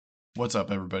What's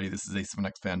up, everybody? This is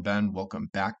A7X Fan Ben. Welcome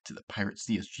back to the Pirate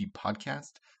CSG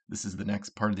podcast. This is the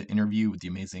next part of the interview with the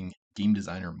amazing game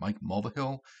designer Mike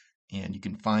MULVIHILL, and you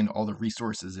can find all the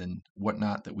resources and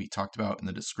whatnot that we talked about in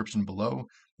the description below.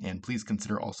 And please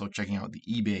consider also checking out the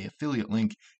eBay affiliate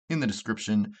link in the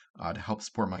description to help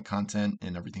support my content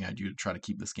and everything I do to try to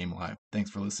keep this game alive. Thanks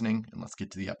for listening, and let's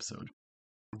get to the episode.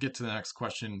 We'll get to the next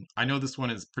question. I know this one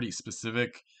is pretty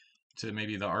specific to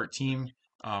maybe the art team.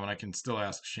 And I can still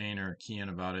ask Shane or Kian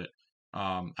about it.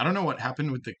 I don't know what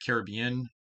happened with the Caribbean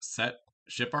set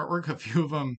ship artwork. A few of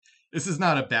them. This is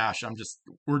not a bash.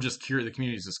 We're just curious. The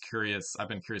community is just curious. I've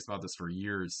been curious about this for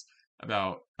years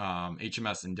about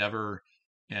HMS Endeavor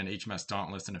and HMS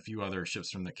Dauntless and a few other ships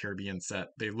from the Caribbean set.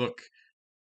 They look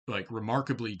like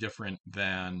remarkably different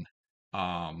than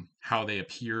how they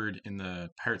appeared in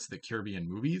the Pirates of the Caribbean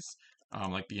movies.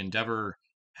 Like the Endeavor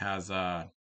has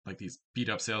like these beat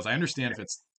up sails. I understand if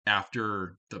it's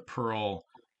after the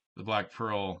Black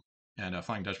Pearl and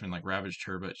Flying Dutchman like ravaged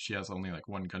her, but she has only like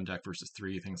one gun deck versus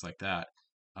three, things like that.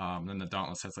 Then the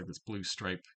Dauntless has like this blue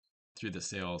stripe through the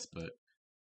sails, but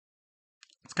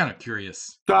it's kind of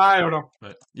curious. I don't know.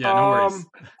 But yeah, no worries.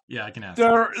 Yeah, I can ask.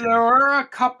 There are a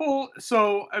couple.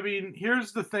 So, I mean,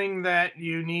 here's the thing that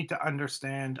you need to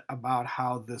understand about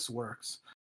how this works.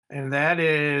 And that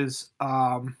is,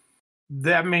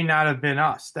 that may not have been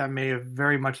us. That may have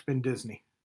very much been Disney.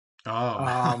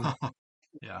 Oh,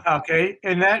 yeah. Okay,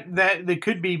 and that they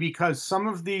could be because some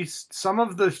of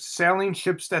the sailing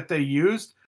ships that they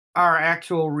used are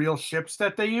actual real ships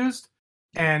that they used,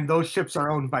 and those ships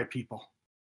are owned by people,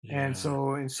 and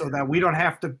so that we don't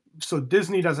have to. So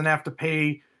Disney doesn't have to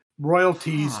pay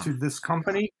royalties to this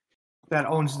company that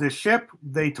owns this ship.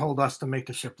 They told us to make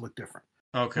the ship look different.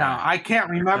 Okay. Now I can't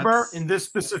remember in this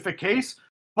specific case.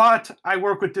 But I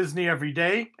work with Disney every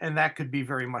day, and that could be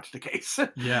very much the case.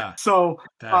 Yeah. So,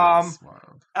 that is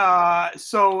wild.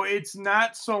 So it's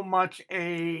not so much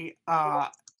a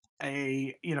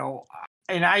you know,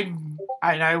 and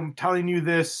I'm telling you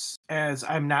this as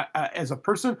I'm not as a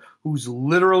person who's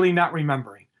literally not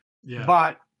remembering. Yeah.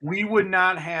 But we would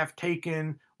not have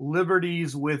taken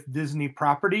liberties with Disney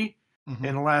property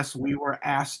unless we were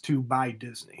asked to by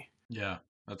Disney. Yeah,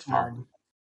 that's fair.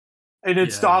 And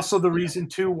it's also the reason,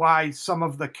 too, why some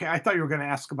of the... I thought you were going to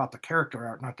ask about the character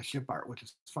art, not the ship art, which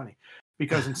is funny.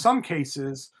 Because in some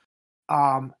cases,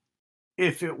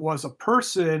 if it was a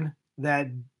person that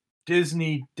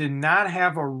Disney did not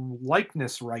have a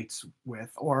likeness rights with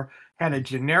or had a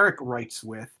generic rights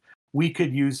with, we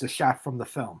could use the shot from the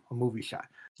film, a movie shot.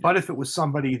 Yeah. But if it was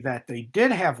somebody that they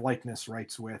did have likeness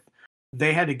rights with,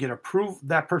 they had to get approved.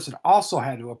 That person also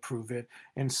had to approve it.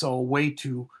 And so a way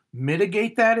to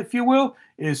mitigate that, if you will,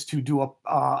 is to do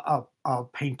a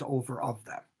paint over of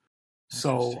them.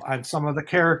 So on some of the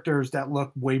characters that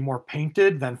look way more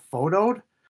painted than photoed,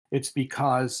 it's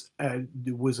because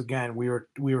it was, again, we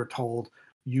were told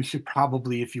you should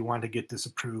probably, if you want to get this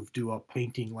approved, do a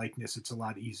painting likeness. It's a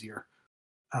lot easier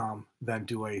than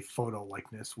do a photo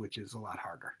likeness, which is a lot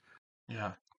harder.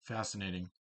 Yeah, fascinating.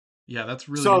 Yeah, that's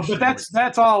really so. But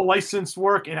that's all licensed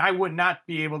work, and I would not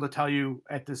be able to tell you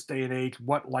at this day and age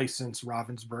what license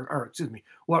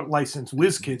what license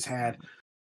WizKids had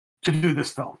to do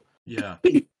this film. Yeah,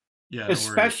 yeah.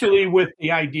 Especially with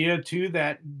the idea too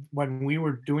that when we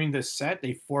were doing this set,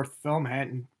 a fourth film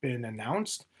hadn't been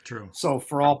announced. True. So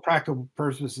for all practical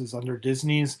purposes, under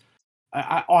Disney's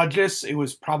August, it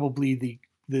was probably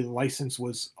the license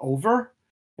was over.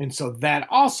 And so that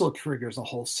also triggers a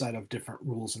whole set of different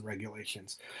rules and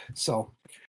regulations. So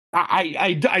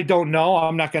I don't know.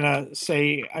 I'm not going to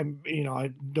say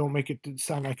I don't make it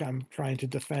sound like I'm trying to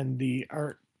defend the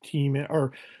art team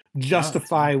or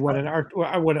justify what an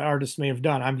artist may have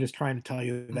done. I'm just trying to tell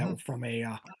you that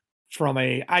from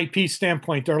a IP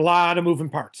standpoint, there are a lot of moving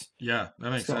parts. Yeah, that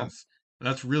makes sense.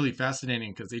 That's really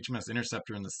fascinating because HMS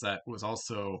Interceptor in the set was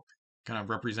also kind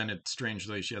of represented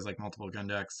strangely. She has like multiple gun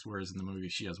decks, whereas in the movie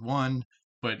she has one.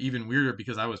 But even weirder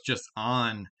because I was just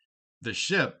on the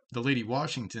ship, the Lady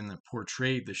Washington that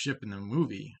portrayed the ship in the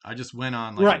movie. I just went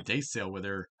on like a day sail with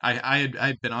her. I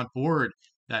had been on board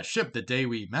that ship the day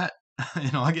we met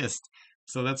in August.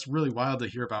 So that's really wild to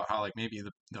hear about how like maybe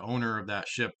the owner of that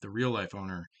ship, the real life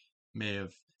owner, may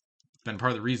have been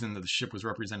part of the reason that the ship was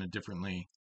represented differently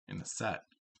in the set.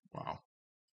 Wow.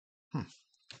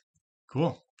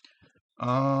 Cool.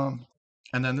 And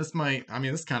then this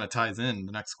kind of ties in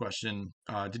the next question.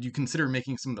 Did you consider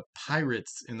making some of the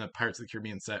pirates in the Pirates of the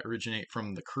Caribbean set originate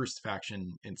from the Cursed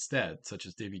faction instead, such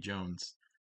as Davy Jones?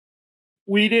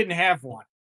 We didn't have one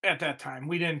at that time.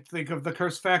 We didn't think of the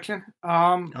Cursed faction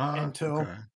until...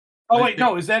 Okay. Oh, wait,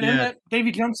 no, is that in that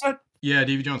Davy Jones set? Yeah,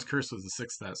 Davy Jones' Curse was the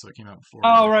 6th set, so it came out before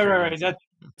Oh, the right. Caribbean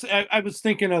set. I was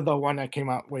thinking of the one that came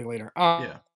out way later.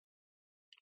 Yeah.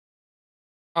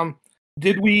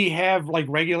 Did we have like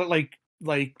regular like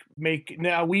make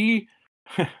now we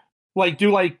like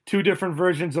do like 2 different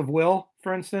versions of Will,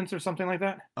 for instance, or something like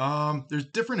that? There's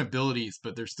different abilities,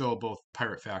 but they're still both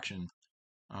pirate faction.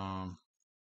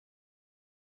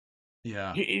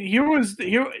 Yeah.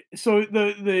 Here. So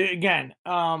the again.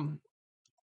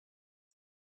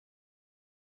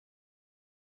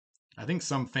 I think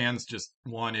some fans just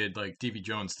wanted like Davy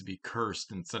Jones to be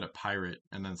cursed instead of pirate,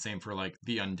 and then same for like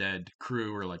the undead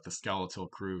crew or like the skeletal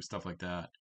crew, stuff like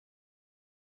that.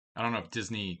 I don't know if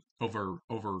Disney overrid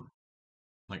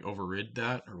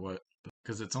that or what,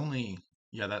 because it's only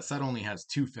that set only has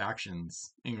 2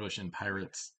 factions, English and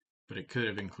pirates, but it could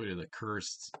have included the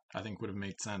cursed. I think would have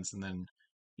made sense, and then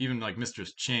even like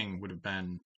Mistress Ching would have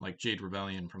been like Jade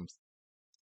Rebellion from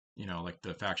like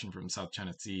the faction from South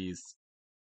China Seas.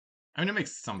 I mean, it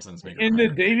makes some sense to make a In the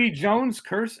pirate. Davy Jones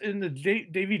curse in the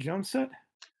Davy Jones set?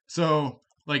 So,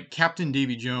 like Captain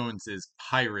Davy Jones is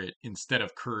pirate instead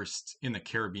of cursed in the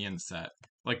Caribbean set.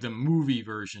 Like the movie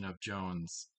version of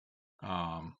Jones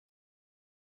um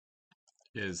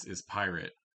is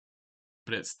pirate,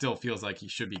 but it still feels like he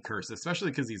should be cursed,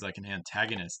 especially cuz he's like an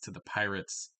antagonist to the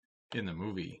pirates in the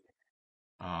movie.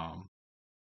 Um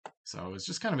so it was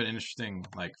just kind of an interesting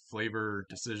like flavor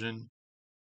decision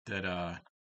that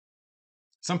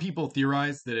some people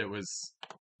theorize that it was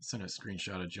sent a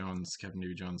screenshot of Jones, Captain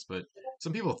Davy Jones, but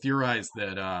some people theorize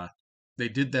that they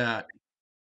did that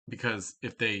because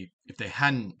if they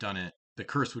hadn't done it, the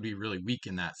curse would be really weak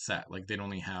in that set. Like they'd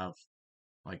only have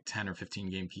like 10 or 15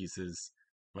 game pieces,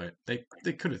 but they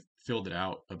could have filled it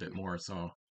out a bit more.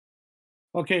 So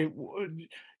Okay,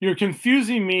 you're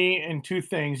confusing me in 2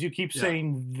 things. You keep yeah,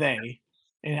 saying they,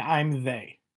 and I'm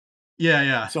they.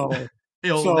 yeah. So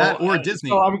That or so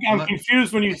Disney. I'm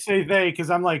confused when you say they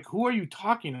because I'm like, who are you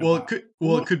talking about?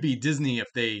 It could be Disney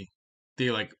if they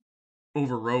like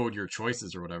overrode your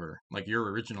choices or whatever, like your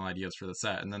original ideas for the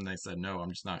set, and then they said no. I'm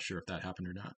just not sure if that happened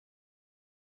or not.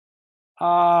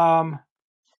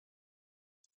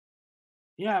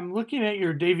 Yeah, I'm looking at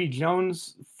your Davy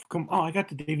Jones. Oh, I got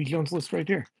the Davy Jones list right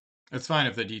here. It's fine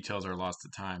if the details are lost to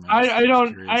time. I Was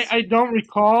don't curious. I don't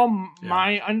recall. Yeah.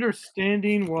 My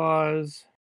understanding was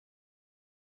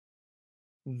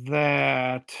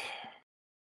that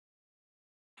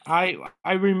I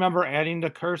remember adding the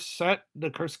curse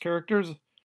characters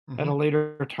at a Hmm.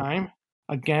 later time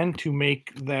again to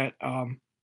make that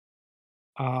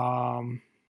um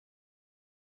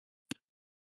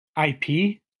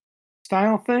IP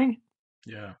style thing.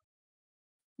 Yeah.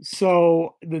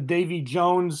 So the Davy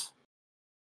Jones.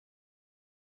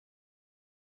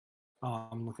 Oh,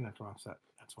 I'm looking at the wrong set.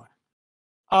 That's why.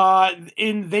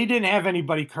 They didn't have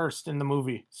anybody cursed in the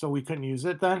movie, so we couldn't use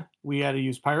it. Then we had to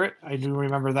use pirate. I do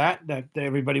remember that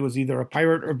everybody was either a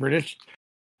pirate or British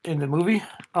in the movie.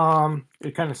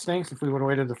 It kind of stinks. If we would have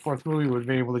waited the 4th movie, we would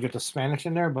be able to get the Spanish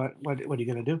in there. But what are you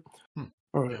gonna do? Hmm.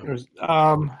 Or,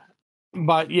 Yeah.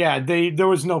 but yeah, there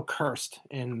was no cursed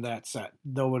in that set.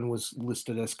 No one was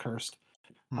listed as cursed.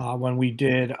 Hmm. When we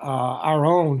did our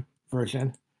own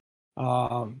version,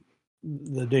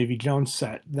 the Davy Jones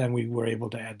set, then we were able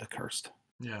to add the cursed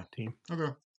Yeah. team.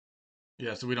 Okay.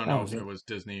 Yeah. So we don't That know was if it it. was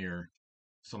Disney or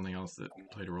something else that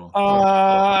played a role.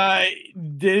 I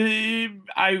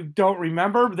don't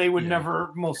remember. They would Yeah.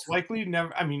 never, most likely,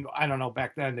 never. I mean, I don't know.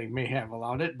 Back then, they may have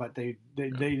allowed it, but Yeah.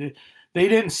 they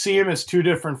didn't see them as 2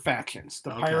 different factions.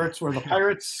 The Okay. pirates were the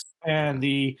pirates, and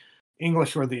the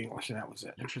English were the English, and that was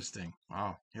it. Interesting.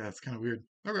 Wow. Yeah, that's kind of weird.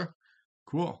 Okay.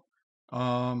 Cool.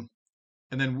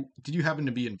 And then did you happen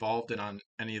to be involved on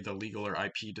any of the legal or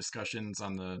IP discussions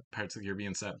on the Pirates of the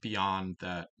Caribbean set beyond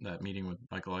that meeting with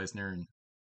Michael Eisner and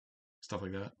stuff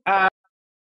like that?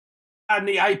 On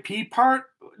the IP part,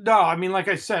 no. I mean, like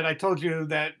I said, I told you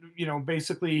that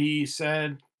basically he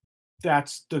said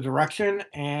that's the direction,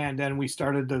 and then we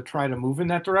started to try to move in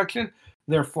that direction,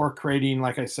 therefore creating,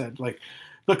 like I said, like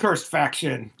the cursed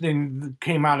faction then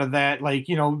came out of that. Like,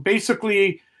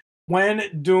 basically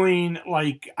when doing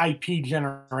like IP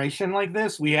generation like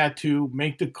this, we had to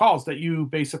make the calls that you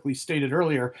basically stated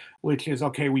earlier, which is,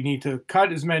 okay, we need to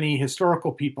cut as many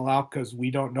historical people out because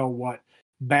we don't know what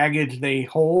baggage they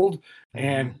hold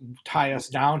and tie us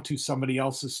down to somebody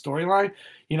else's storyline.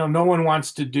 No one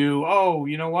wants to do, oh,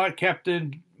 you know what,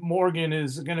 Captain Morgan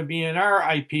is going to be in our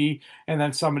IP, and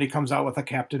then somebody comes out with a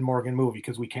Captain Morgan movie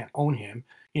because we can't own him,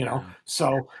 you know. Yeah.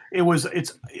 So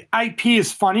it's IP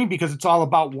is funny because it's all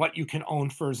about what you can own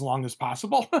for as long as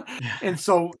possible. And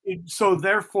so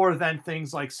therefore then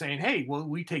things like saying, hey, well,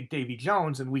 we take Davy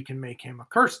Jones and we can make him a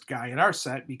cursed guy in our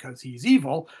set because he's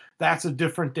evil. That's a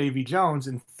different Davy Jones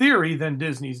in theory than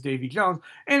Disney's Davy Jones.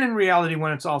 And in reality,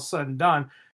 when it's all said and done,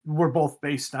 we're both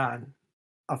based on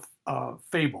a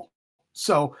fable.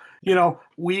 So, you know,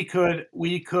 we could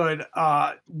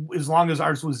as long as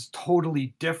ours was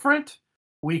totally different,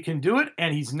 we can do it.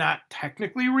 And he's not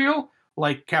technically real,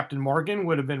 like Captain Morgan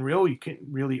would have been real. You can't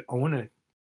really own a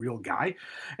real guy.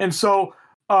 And so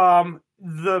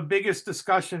the biggest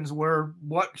discussions were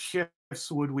what shifts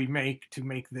would we make to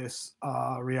make this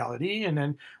reality. And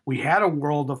then we had a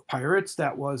world of pirates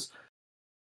that was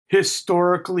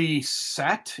historically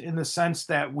set in the sense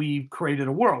that we created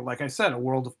a world, like I said, a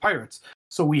world of pirates.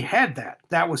 So we had that.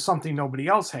 That was something nobody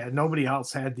else had. Nobody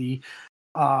else had the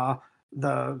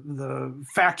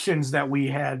factions that we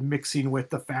had mixing with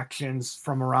the factions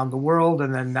from around the world,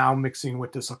 and then now mixing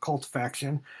with this occult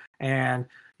faction, and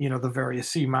you know the various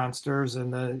sea monsters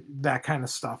and that kind of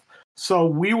stuff. So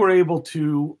we were able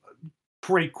to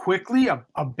create quickly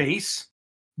a base,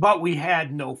 but we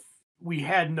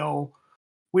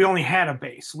only had a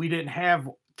base. We didn't have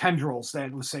tendrils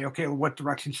that would say, okay, well, what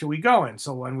direction should we go in?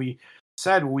 So when we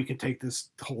said, well, we could take this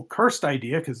whole cursed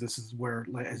idea, because this is where,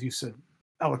 as you said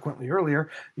eloquently earlier,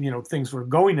 you know, things were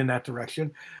going in that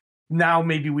direction. Now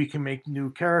maybe we can make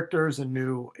new characters and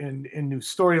new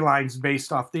storylines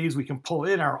based off these. We can pull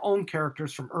in our own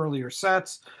characters from earlier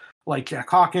sets, like Jack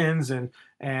Hawkins and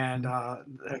a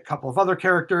couple of other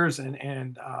characters,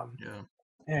 and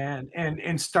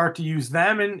start to use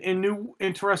them in new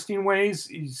interesting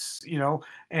ways, you know,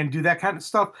 and do that kind of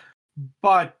stuff.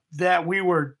 But that we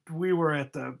were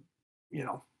at the, you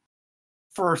know,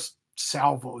 first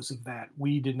salvos of that.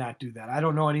 We did not do that. I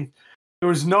don't know there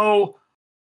was no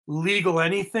legal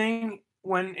anything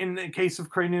when in the case of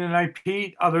creating an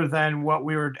IP, other than what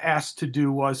we were asked to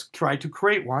do was try to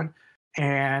create one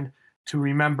and to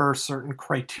remember certain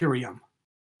criterion,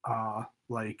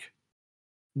 like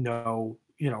no,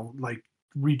 you know, like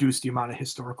reduce the amount of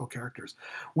historical characters.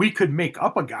 We could make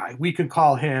up a guy. We could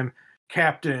call him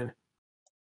Captain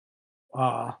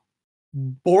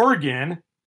Borgen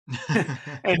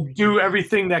and do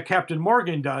everything that Captain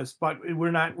Morgan does, but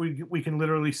we're not. We can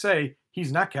literally say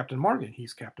he's not Captain Morgan.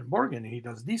 He's Captain Borgen, and he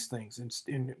does these things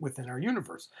within our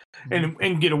universe,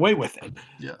 and get away with it.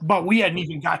 Yeah. But we hadn't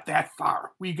even got that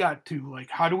far. We got to like,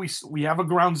 how do we have a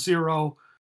ground zero?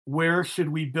 Where should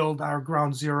we build our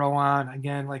ground zero on?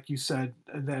 Again, like you said,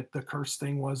 that the curse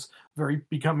thing was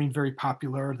becoming very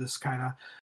popular. This kind of,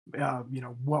 you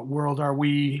know, what world are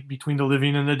we between the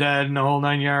living and the dead and the whole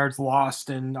 9 yards,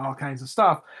 lost and all kinds of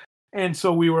stuff. And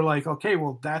so we were like, okay,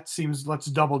 well, let's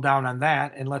double down on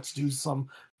that, and let's do some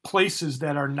places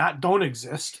that don't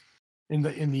exist in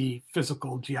the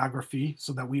physical geography,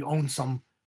 so that we own some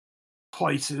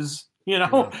places, you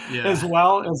know, as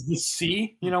well as the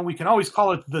sea. You know, we can always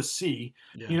call it the sea.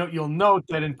 You know, you'll note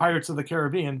that in Pirates of the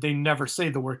Caribbean, they never say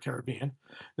the word Caribbean.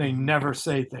 They never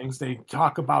say things. They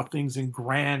talk about things in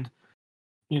grand,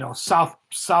 you know, South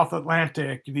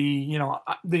Atlantic, you know,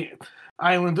 the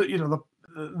island, you know,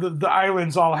 the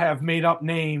islands all have made up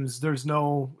names. There's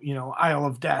no, you know, Isle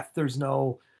of Death. There's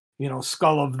no, you know,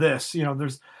 Skull of this, you know,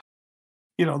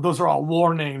 those are all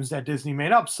lore names that Disney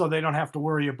made up, so they don't have to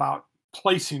worry about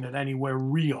placing it anywhere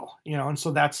real, you know. And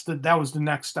so that was the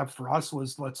next step for us,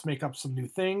 was let's make up some new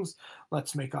things.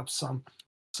 Let's make up some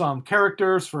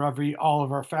characters for all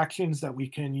of our factions that we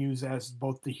can use as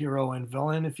both the hero and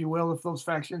villain, if you will, of those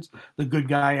factions, the good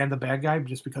guy and the bad guy.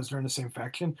 Just because they're in the same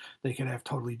faction, they can have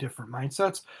totally different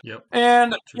mindsets.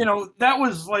 And you know, that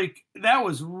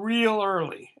was real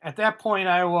early. At that point,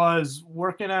 I was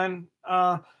working on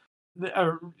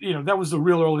you know, that was the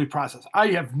real early process. I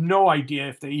have no idea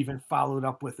if they even followed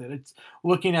up with it. It's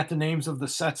looking at the names of the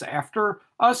sets after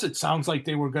us, it sounds like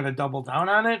they were going to double down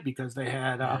on it, because they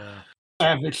had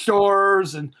Savage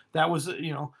Shores, and that was,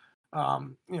 you know,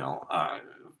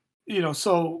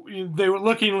 so they were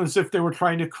looking as if they were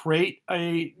trying to create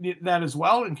that as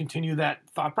well and continue that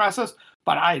thought process.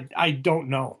 But I don't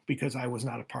know, because I was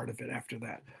not a part of it after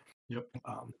that.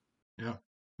 Yeah,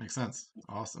 makes sense.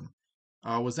 Awesome.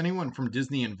 Was anyone from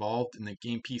Disney involved in the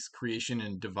game piece creation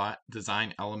and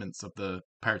design elements of the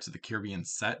Pirates of the Caribbean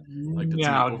set? Like,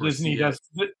 no, Disney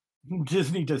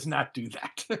does not do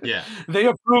that. Yeah.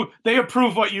 They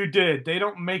approve what you did. They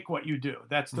don't make what you do.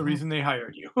 That's the reason they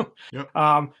hired you.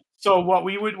 So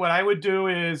what I would do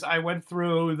is I went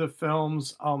through the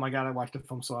films. Oh my god, I watched the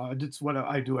film, so it's what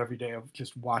I do every day. I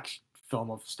just watch film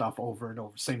of stuff over and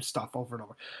over, same stuff over and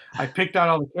over. I picked out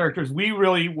all the characters.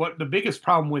 What the biggest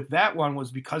problem with that one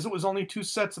was because it was only two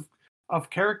sets of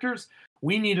characters.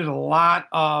 We needed a lot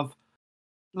of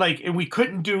and we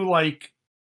couldn't do like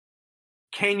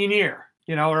Canyoneer,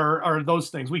 or those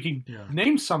things. We can Yeah.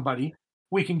 name somebody,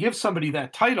 we can give somebody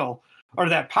that title or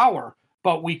that power,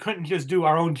 but we couldn't just do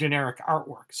our own generic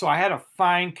artwork. So I had to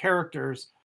find characters.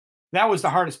 That was the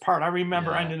hardest part. I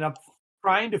remember I Yeah. ended up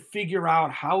trying to figure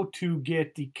out how to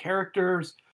get the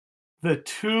characters, the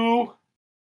two.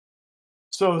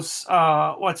 So,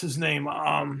 what's his name?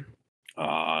 The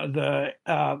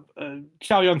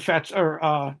Xiao Yun Fat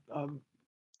or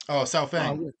Oh, Sao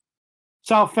Feng.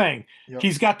 Cao Feng. Yep.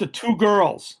 He's got the two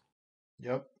girls.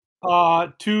 Yep.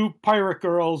 Two pirate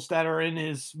girls that are in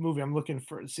his movie. I'm looking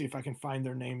for see if I can find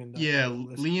their name in the Yeah,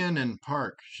 list. Leon and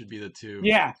Park should be the two.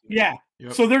 Yeah. Yep.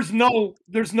 So there's no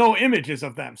images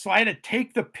of them. So I had to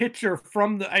take the picture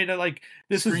from I had to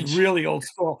this is really old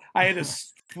school. I had to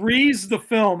freeze the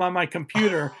film on my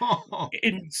computer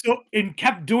and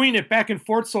kept doing it back and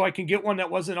forth so I can get one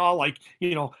that wasn't all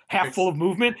half full of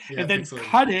movement, and then pixelated.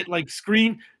 cut it like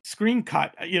screen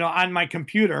cut, on my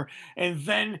computer, and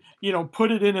then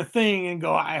put it in a thing and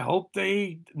go, I hope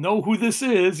they know who this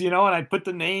is, and I put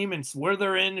the name and where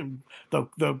they're in, and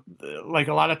the like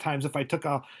a lot of times if I took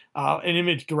an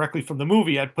image directly from the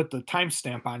movie, I'd put the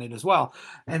timestamp on it as well.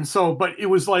 And so, but it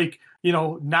was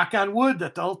knock on wood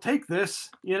that they'll take this,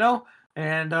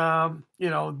 and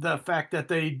the fact that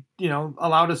they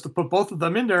allowed us to put both of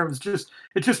them in there it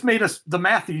just made us the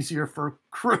math easier for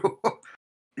crew.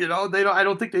 I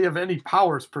don't think they have any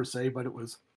powers per se, but it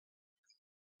was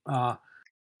they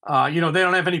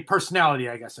don't have any personality,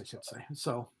 I guess I should say.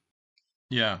 So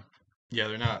yeah,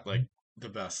 they're not like the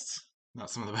best, not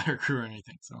some of the better crew or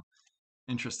anything. So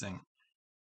interesting.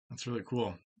 That's really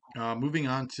cool. Moving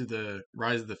on to the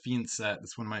Rise of the Fiends set.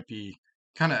 This one might be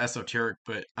kind of esoteric,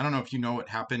 but I don't know if you know what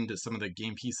happened to some of the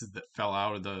game pieces that fell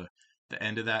out of the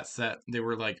end of that set. They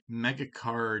were like mega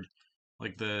card,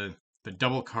 like the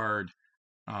double card,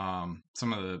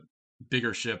 some of the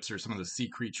bigger ships or some of the sea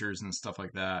creatures and stuff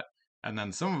like that. And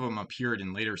then some of them appeared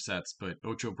in later sets, but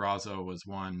Ocho Brazo was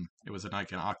one. It was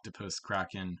like an octopus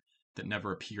kraken that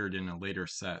never appeared in a later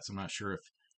set. So I'm not sure if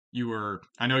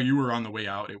I know you were on the way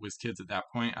out. It was kids at that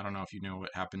point. I don't know if you know what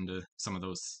happened to some of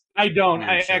those. I don't.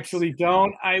 I ships. actually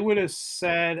don't. I would have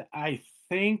said, I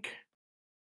think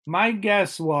my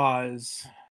guess was,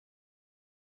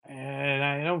 and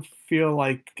I don't feel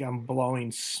like I'm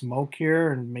blowing smoke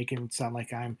here and making it sound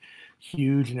like I'm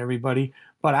huge and everybody,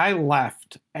 but I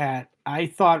left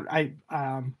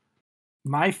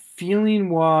my feeling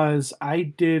was I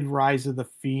did Rise of the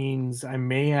Fiends. I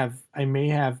may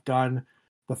have done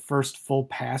the first full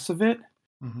pass of it.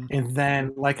 Mm-hmm. And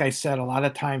then, like I said, a lot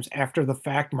of times after the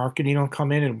fact, marketing will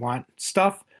come in and want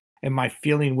stuff. And my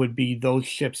feeling would be those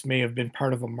ships may have been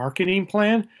part of a marketing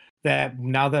plan that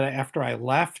now that after I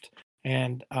left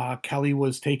and Kelly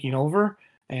was taking over,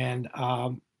 and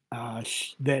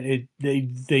they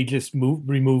just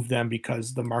removed them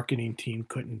because the marketing team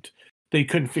couldn't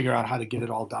figure out how to get it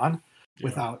all done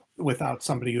without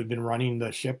somebody who had been running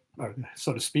the ship,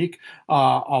 so to speak,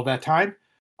 all that time.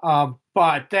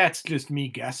 But that's just me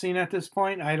guessing at this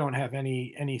point. I don't have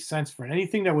any sense for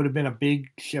anything that would have been a big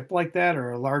ship like that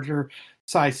or a larger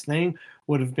size thing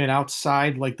would have been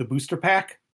outside like the booster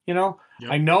pack. Yep.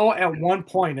 I know at one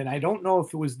point, and I don't know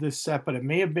if it was this set, but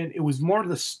it was more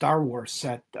the Star Wars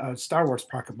set, Star Wars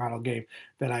pocket model game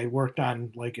that I worked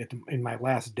on in my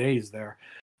last days there.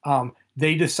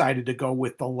 They decided to go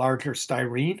with the larger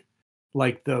styrene,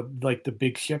 like the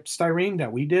big ship styrene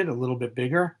that we did, a little bit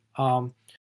bigger. Almost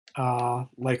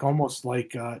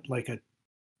like a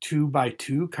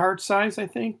 2x2 card size, I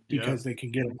think, because they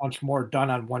can get a bunch more done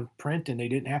on one print, and they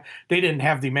didn't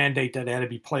have the mandate that it had to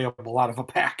be playable out of a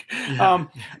pack.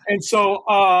 And so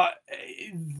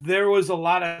there was a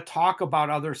lot of talk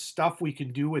about other stuff we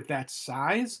can do with that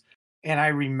size. And I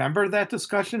remember that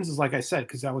discussions is like I said,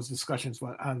 because that was discussions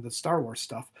on the Star Wars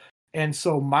stuff. And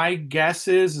so my guess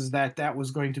is that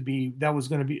was going to be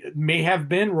may have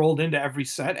been rolled into every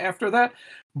set after that,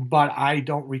 but I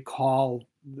don't recall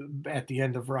at the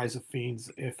end of Rise of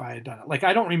Fiends if I had done it.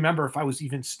 I don't remember if I was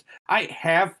even. I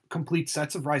have complete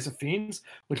sets of Rise of Fiends,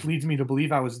 which leads me to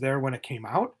believe I was there when it came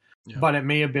out. Yeah. But it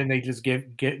may have been they just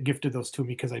gifted those to me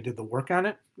because I did the work on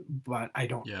it. But I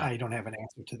don't. Yeah. I don't have an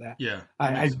answer to that. Yeah.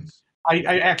 I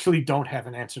actually don't have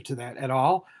an answer to that at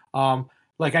all.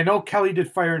 Like I know Kelly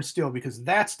did Fire and Steel because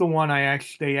that's the one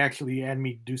they actually had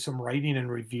me do some writing and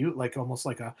review, like almost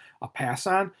like a pass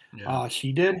on. Yeah.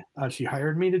 She did. She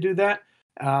hired me to do that,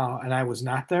 and I was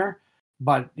not there.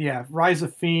 But yeah, Rise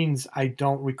of Fiends, I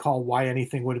don't recall why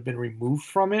anything would have been removed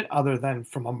from it, other than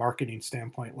from a marketing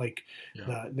standpoint. Like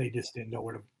Yeah. they just didn't know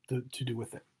what to do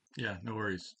with it. Yeah, no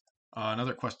worries.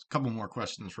 Another question, couple more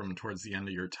questions from towards the end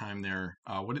of your time there.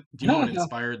 Do you know No, what no.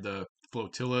 inspired the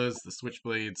flotillas, the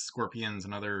switchblades, scorpions,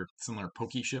 and other similar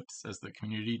Pokéships, as the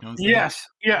community knows them? Yes,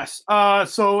 yes.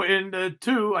 So in the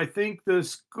two, I think the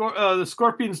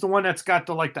scorpion's the one that's got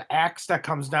the axe that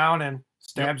comes down and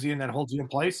Yep, stabs you and then holds you in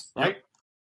place, yep, right?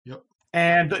 yep.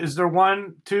 And is there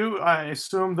one too? I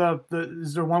assume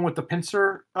is there one with the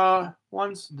pincer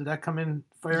ones? Did that come in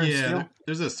Fire and Yeah, Steel?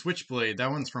 there's a switchblade. That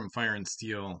one's from Fire and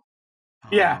Steel.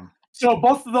 Yeah. Um, So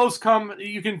both of those come.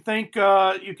 You can thank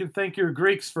your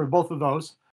Greeks for both of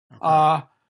those. okay. Uh,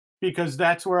 because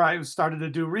that's where I started to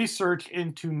do research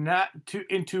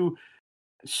into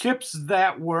ships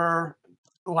that were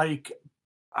like,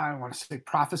 I don't want to say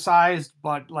prophesized,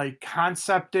 but like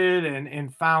concepted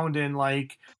and found in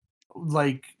like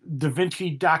Da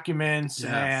Vinci documents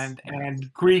Yes, yes,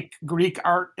 and Greek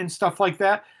art and stuff like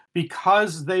that,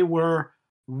 because they were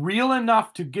real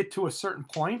enough to get to a certain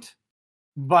point,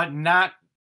 but not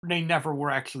they never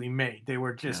were actually made. They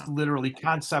were just yeah, literally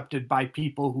concepted by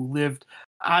people who lived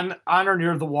on or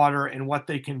near the water and what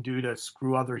they can do to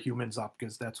screw other humans up,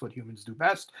 because that's what humans do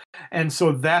best. And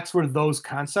so that's where those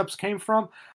concepts came from.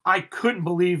 I couldn't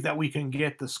believe that we can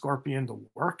get the Scorpion to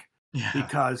work, yeah,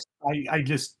 because I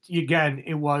just, again,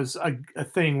 it was a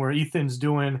thing where Ethan's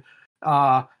doing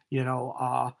uh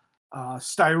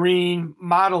styrene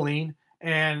modeling,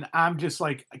 and I'm just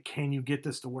like, can you get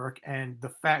this to work? And the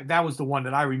fact that was the one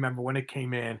that I remember when it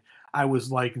came in, I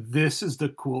was like, this is the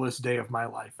coolest day of my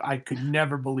life. I could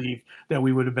never believe that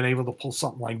we would have been able to pull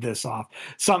something like this off.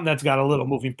 Something that's got a little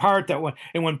moving part and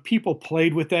when people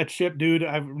played with that ship, dude,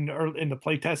 in the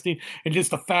play testing, and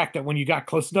just the fact that when you got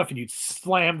close enough and you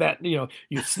slam that, you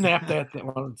snap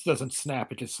well, it doesn't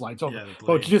snap, it just slides over. yeah. The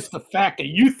But it's blade. just the fact that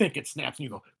you think it snaps and you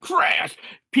go crash,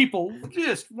 people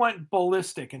just went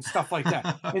ballistic and stuff like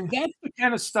that. And that's the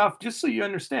kind of stuff, just so you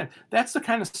understand, that's the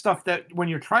kind of stuff that when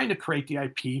you're trying to create the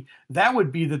IP, that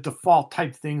would be the default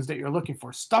type things that you're looking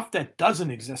for. Stuff that doesn't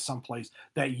exist someplace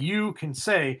that you can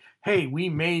say, hey, we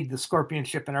made the Scorpion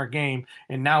ship in our game.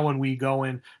 And now when we go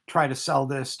and try to sell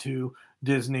this to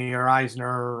Disney or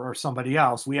Eisner or somebody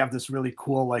else, we have this really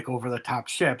cool, like over the top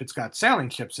ship. It's got sailing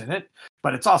ships in it,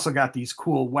 but it's also got these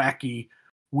cool, wacky,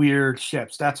 weird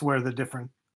ships. That's where the different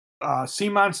sea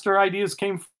monster ideas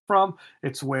came from.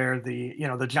 It's where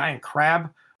the giant crab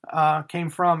came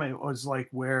from. It was like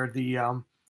where the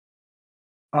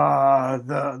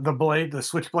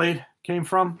switchblade came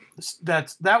from.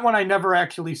 That one I never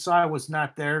actually saw. I was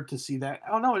not there to see that.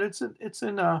 Oh no, that's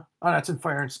in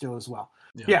Fire and Steel as well.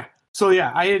 Yeah, Yeah. So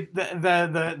yeah, I had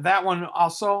the that one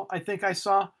also, I think I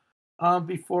saw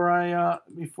before I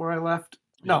left.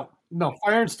 yep. No,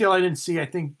 Fire and Steel I didn't see. I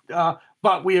think but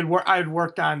I had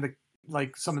worked on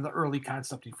some of the early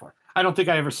concepting for it. I don't think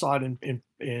I ever saw it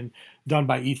in done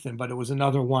by Ethan, but it was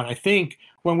another one. I think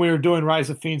when we were doing Rise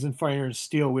of Fiends and Fire and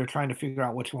Steel, we were trying to figure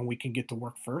out which one we can get to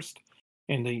work first,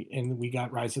 and we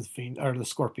got Rise of the Fiend or the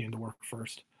Scorpion to work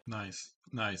first. Nice,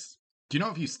 nice. Do you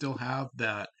know if you still have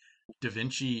that Da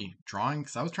Vinci drawing?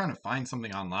 Because I was trying to find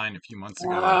something online a few months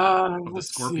ago of the Let's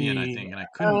scorpion, I see. think, and I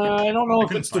don't know I if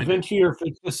couldn't it's Da find it. Vinci or if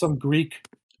it's just some Greek.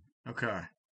 Okay.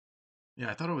 Yeah,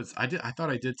 I thought it was. I thought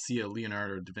I did see a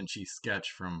Leonardo da Vinci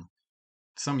sketch from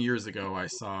some years ago. I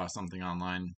saw something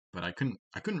online, but I couldn't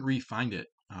re-find it.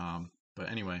 But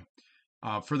anyway,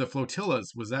 for the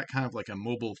flotillas, was that kind of like a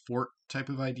mobile fort type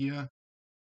of idea?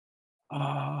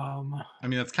 Um, I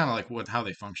mean, that's kind of like how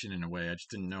they function in a way. I just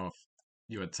didn't know if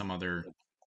you had some other,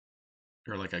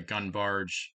 or like a gun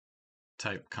barge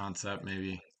type concept,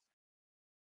 maybe.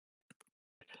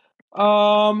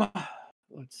 um,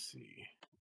 let's see.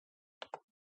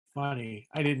 Funny,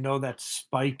 I didn't know that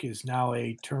spike is now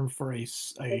a term for a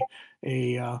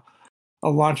a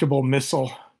launchable missile.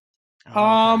 Oh, okay.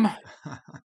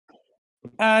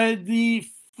 Um, the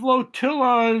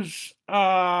flotillas,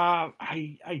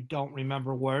 I don't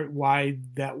remember why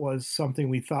that was something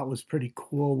we thought was pretty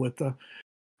cool with the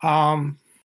um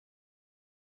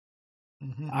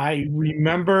Hmm. I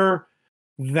remember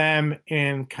them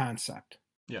in concept.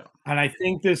 Yeah. And I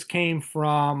think this came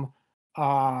from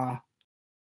uh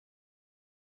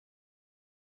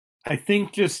I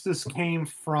think just this came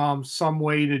from some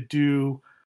way to do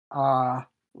uh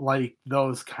like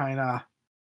those kind of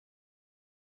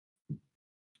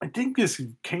I think this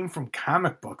came from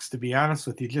comic books, to be honest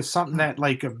with you. Just something that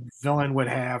like a villain would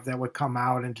have that would come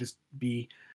out and just be,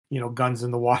 guns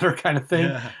in the water kind of thing.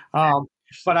 Yeah.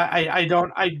 But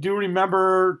Interesting. I do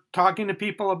remember talking to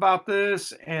people about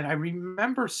this, and I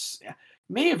remember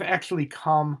may have actually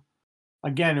come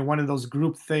again in one of those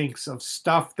group thinks of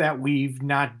stuff that we've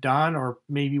not done, or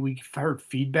maybe we've heard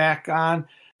feedback on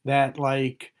that,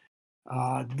 like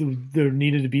there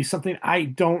needed to be something. I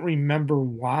don't remember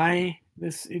why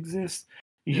this exists.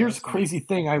 Yeah, Here's that's a fine. crazy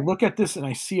thing. I look at this and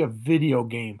I see a video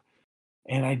game,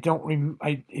 and I don't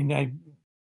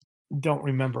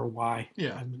remember why.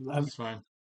 Yeah, I'm that's fine.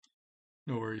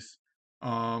 No worries.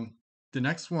 Um, the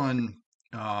next one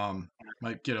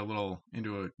might get a little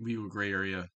into a legal gray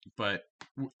area, but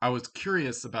I was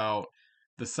curious about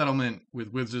the settlement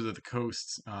with Wizards of the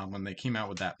Coast when they came out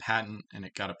with that patent and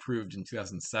it got approved in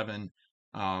 2007.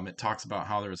 It talks about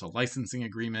how there was a licensing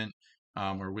agreement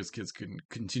where WizKids could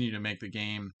continue to make the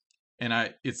game,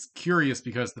 and it's curious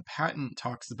because the patent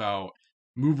talks about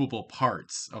movable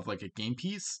parts of like a game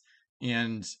piece,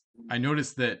 and I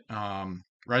noticed that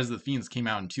Rise of the Fiends came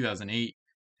out in 2008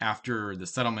 after the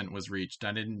settlement was reached.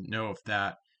 I didn't know if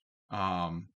that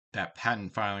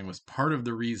patent filing was part of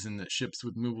the reason that ships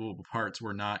with movable parts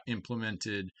were not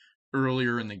implemented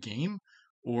earlier in the game,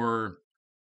 or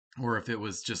or if it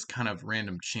was just kind of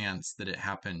random chance that it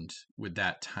happened with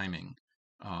that timing.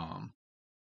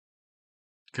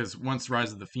 Because once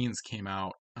Rise of the Fiends came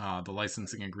out, the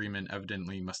licensing agreement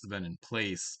evidently must have been in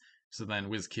place. So then,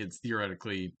 WizKids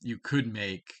theoretically, you could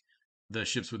make the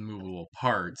ships with movable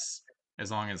parts,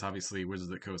 as long as obviously Wizards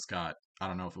of the Coast got, I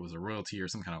don't know if it was a royalty or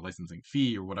some kind of licensing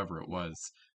fee or whatever it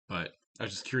was. But I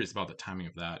was just curious about the timing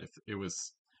of that, if it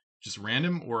was just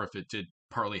random or if it did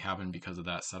partly happen because of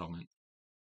that settlement.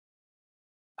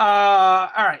 all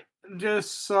right.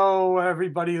 Just so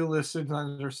everybody who listens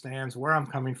understands where I'm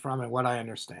coming from and what I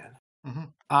understand. Hmm.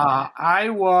 I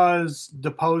was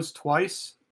deposed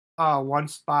twice,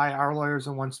 once by our lawyers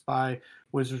and once by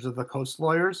Wizards of the Coast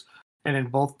lawyers. And in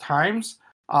both times,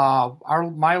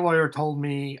 my lawyer told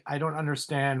me, I don't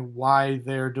understand why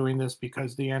they're doing this,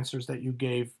 because the answers that you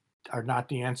gave are not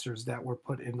the answers that were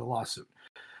put in the lawsuit.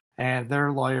 And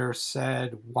their lawyer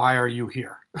said, why are you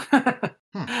here?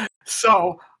 Hmm.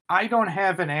 So I don't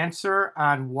have an answer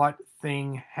on what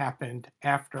thing happened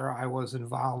after I was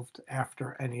involved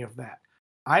after any of that.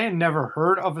 I had never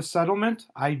heard of a settlement.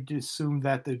 I assumed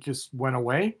that it just went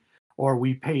away, or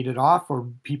we paid it off, or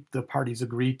the parties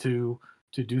agreed to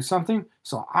do something.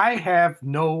 So I have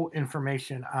no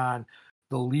information on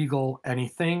the legal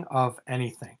anything of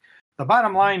anything. The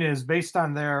bottom line is, based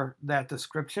on that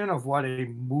description of what a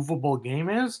movable game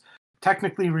is,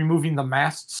 technically removing the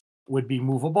masts would be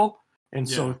movable, and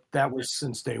Yeah, so that was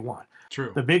since day one.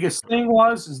 true. The biggest thing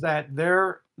is that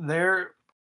they're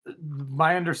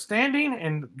my understanding,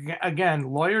 and again,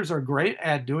 lawyers are great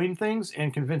at doing things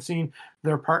and convincing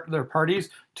their parties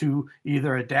to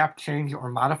either adapt, change, or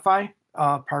modify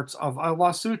parts of a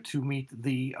lawsuit to meet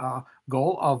the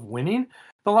goal of winning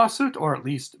the lawsuit, or at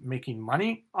least making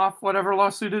money off whatever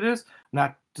lawsuit it is.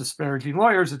 Not disparaging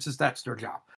lawyers, it's just that's their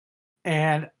job.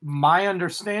 And my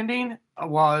understanding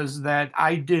was that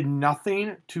I did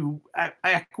nothing to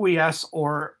acquiesce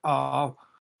or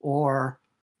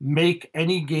make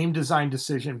any game design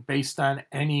decision based on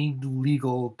any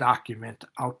legal document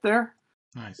out there.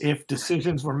 Nice. If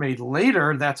decisions were made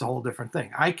later, that's a whole different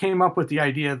thing. I came up with the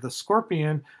idea of the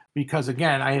scorpion because,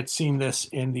 again, I had seen this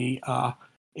in the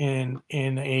in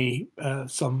a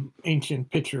some ancient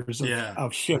pictures Yeah,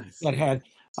 of ships nice.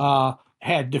 that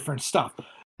had different stuff.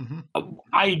 Hmm.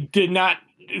 I did not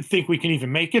think we can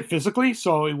even make it physically,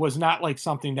 so it was not like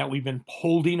something that we've been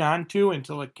holding on to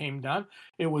until it came done.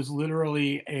 It was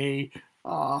literally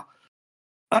uh,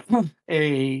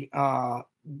 a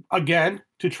again,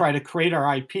 to try to create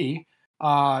our IP,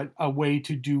 a way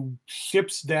to do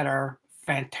ships that are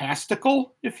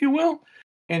fantastical, if you will,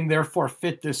 and therefore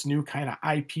fit this new kind of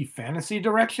IP fantasy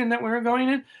direction that we were going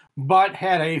in, but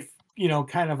had a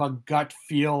kind of a gut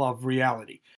feel of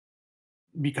reality,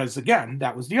 because again,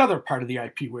 that was the other part of the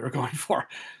IP we were going for.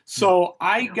 Yeah. So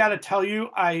I got to tell you,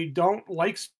 I don't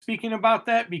like speaking about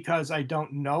that because I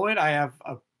don't know it. I have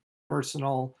a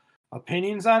personal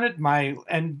opinions on it. My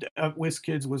end of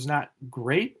WizKids was not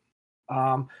great,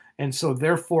 and so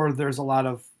therefore there's a lot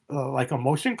of like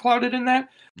emotion clouded in that.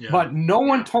 Yeah. But no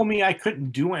one told me I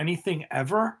couldn't do anything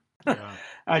ever. Yeah.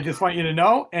 I just want you to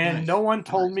know, and no Nice. one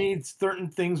told me certain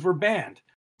things were banned.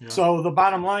 Yeah. So the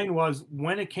bottom line was,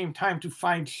 when it came time to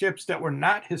find ships that were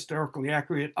not historically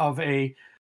accurate of a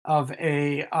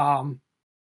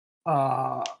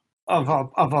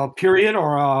of a period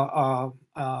or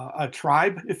a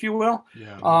tribe, if you will.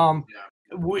 Yeah.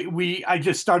 I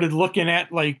just started looking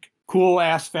at like cool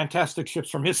ass fantastic ships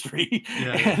from history,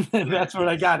 Yeah. and that's what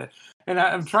I got it. And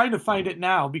I'm trying to find it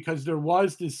now because there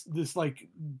was this like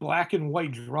black and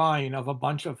white drawing of a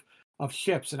bunch of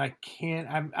ships, and I can't.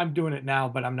 I'm doing it now,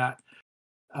 but I'm not.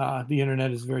 The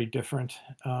internet is very different.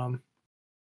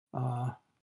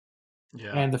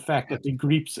 Yeah. And the fact that the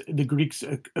Greeks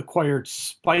acquired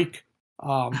spike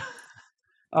um,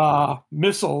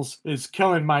 missiles is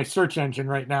killing my search engine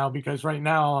right now, because right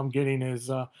now all I'm getting is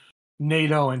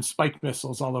NATO and spike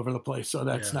missiles all over the place. So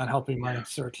that's Yeah. not helping my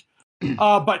search.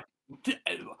 But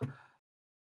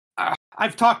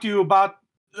I've talked to you about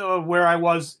where I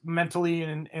was mentally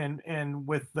and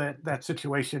with that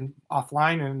situation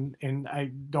offline, and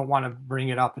I don't want to bring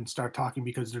it up and start talking,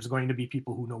 because there's going to be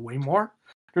people who know way more.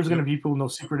 There's going to be people who know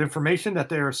secret information that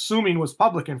they're assuming was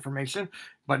public information,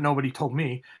 but nobody told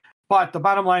me. But the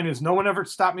bottom line is, no one ever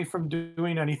stopped me from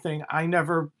doing anything. I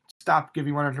never stopped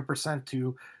giving 100%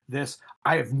 to this.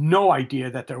 I have no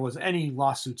idea that there was any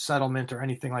lawsuit settlement or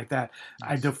anything like that.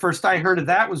 Nice. The first I heard of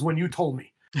that was when you told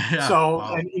me. Yeah. So,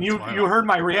 Wow. and you heard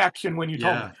my reaction when you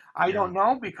told me. I don't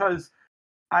know, because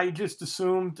I just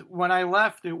assumed when I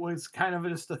left, it was kind of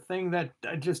just a thing that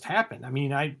just happened. I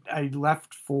mean, I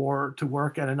left to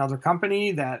work at another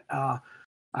company that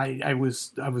I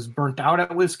was burnt out at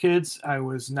WizKids. I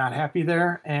was not happy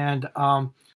there, and I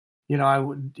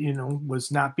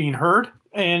was not being heard,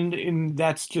 and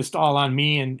that's just all on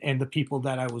me and the people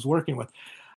that I was working with.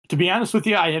 To be honest with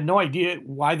you, I had no idea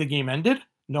why the game ended.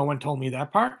 No one told me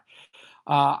that part.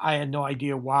 I had no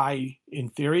idea why, in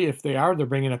theory, if they're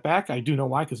bringing it back. I do know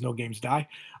why, because no games die.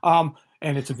 And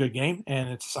it's a good game, and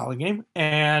it's a solid game,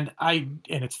 and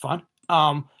it's fun.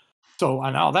 So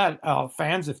on all that,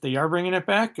 fans, if they are bringing it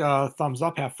back, thumbs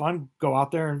up, have fun, go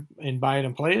out there and buy it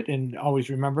and play it, and always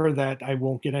remember that I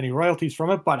won't get any royalties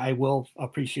from it, but I will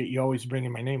appreciate you always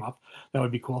bringing my name up. That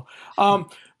would be cool.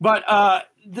 But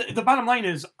the bottom line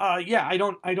is, yeah, I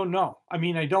don't know. I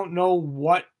mean, I don't know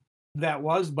what that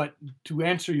was, but to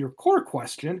answer your core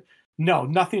question, no,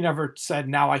 nothing ever said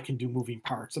now I can do moving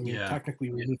parts. I mean,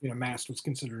 technically, removing a mast was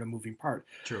considered a moving part.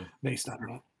 True. Based on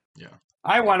that. Yeah.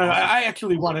 I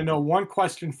actually want to know one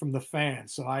question from the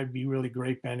fans. So I'd be really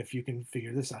great, Ben, if you can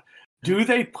figure this out. Do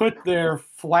they put their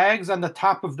flags on the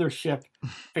top of their ship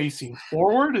facing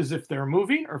forward as if they're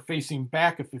moving, or facing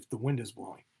back if the wind is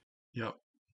blowing? Yep.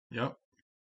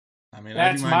 I mean,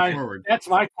 I do mine forward. That's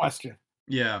my question.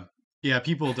 Yeah.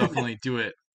 People definitely do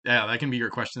it. Yeah, that can be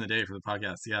your question of the day for the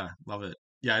podcast. Yeah, love it.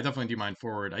 Yeah, I definitely do mine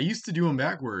forward. I used to do them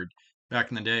backward back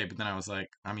in the day, but then I was like,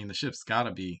 I mean, the ship's got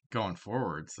to be going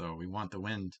forward, so we want the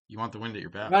wind. You want the wind at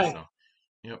your back. Right. So,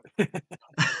 yep.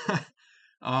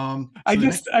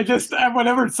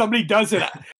 Whenever somebody does it,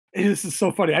 this is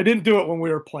so funny. I didn't do it when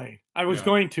we were playing. I was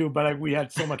going to, but we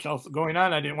had so much else going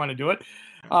on. I didn't want to do it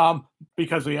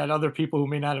because we had other people who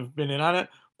may not have been in on it.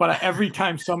 But every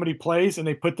time somebody plays and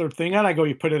they put their thing on, I go,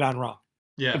 you put it on wrong.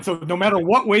 Yeah. And so no matter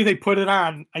what way they put it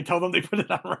on, I tell them they put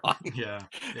it on wrong. Yeah.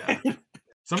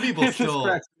 Some people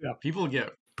people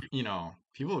get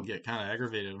kind of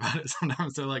aggravated about it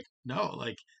sometimes. They're like, no,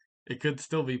 like it could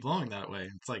still be blowing that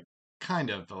way. It's like kind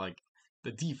of, but like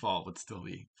the default would still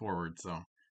be forward. So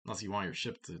unless you want your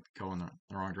ship to go in the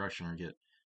wrong direction or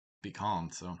be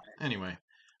calmed. So anyway,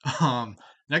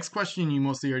 next question you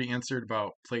mostly already answered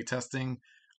about play testing.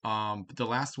 But the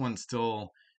last one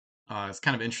still is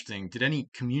kind of interesting. Did any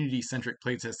community-centric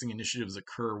playtesting initiatives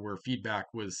occur where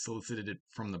feedback was solicited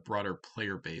from the broader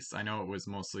player base? I know it was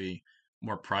mostly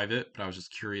more private, but I was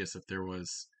just curious if there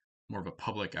was more of a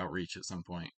public outreach at some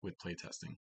point with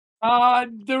playtesting.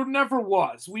 There never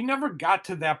was. We never got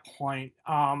to that point.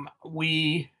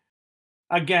 WizKids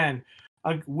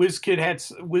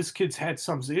had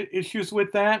some issues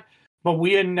with that, but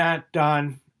we had not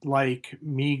done like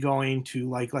me going to,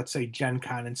 like, let's say Gen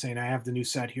Con and saying, I have the new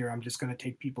set here, I'm just going to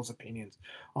take people's opinions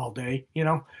all day.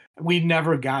 We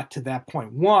never got to that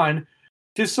point. One,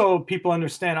 just so people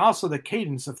understand also the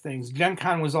cadence of things, Gen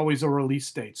Con was always a release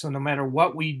date. So no matter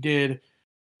what we did,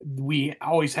 we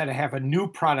always had to have a new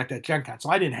product at Gen Con.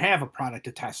 So I didn't have a product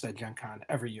to test at Gen Con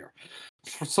every year.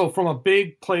 So from a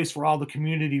big place where all the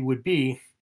community would be,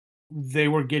 they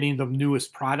were getting the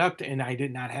newest product, and I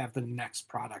did not have the next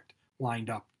product lined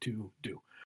up to do.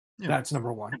 Yeah. That's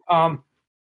number one.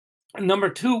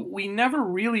 Number two, we never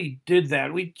really did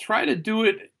that. We try to do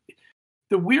it.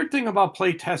 The weird thing about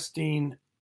play testing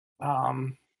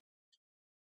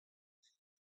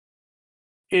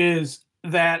is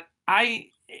that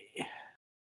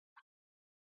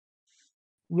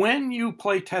when you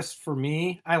play test for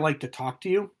me, I like to talk to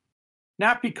you.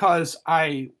 not because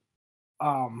I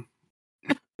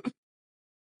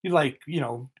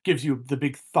gives you the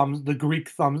big thumbs, the Greek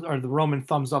thumbs or the Roman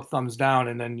thumbs up, thumbs down,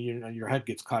 and then your head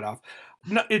gets cut off.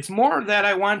 No, it's more that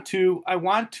I want to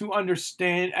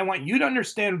understand. I want you to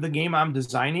understand the game I'm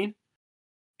designing,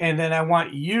 and then I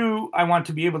want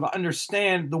to be able to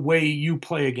understand the way you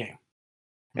play a game.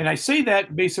 And I say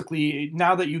that basically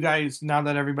now that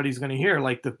everybody's going to hear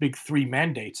like the big 3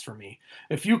 mandates for me.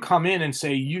 If you come in and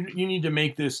say you need to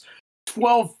make this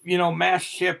 12, mass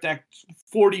ship that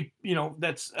 40,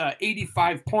 that's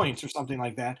 85 points or something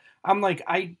like that. I'm like,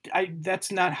 I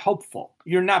that's not helpful.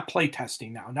 You're not play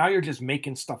testing now. Now you're just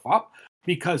making stuff up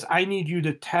because I need you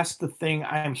to test the thing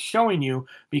I'm showing you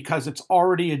because it's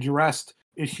already addressed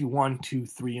issue 1, 2,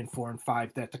 3, and 4, and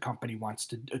 5 that the company wants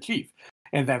to achieve.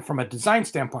 And then from a design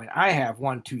standpoint, I have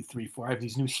 1, 2, 3, 4. I have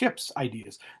these new ships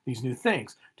ideas, these new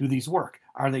things. Do these work?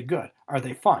 Are they good? Are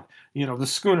they fun? The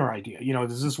schooner idea.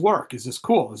 Does this work? Is this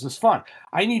cool? Is this fun?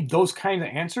 I need those kind of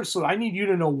answers. So I need you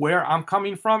to know where I'm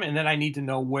coming from, and then I need to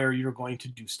know where you're going to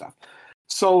do stuff.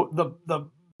 So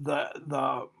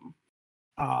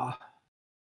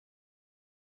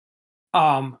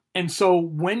and so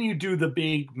when you do the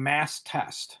big mass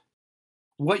test,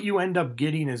 what you end up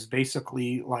getting is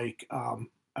basically like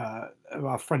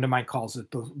a friend of mine calls it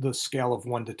the scale of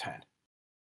 1 to 10.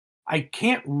 I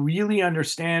can't really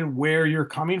understand where you're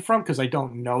coming from because I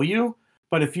don't know you.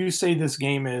 But if you say this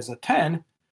game is a 10,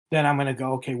 then I'm going to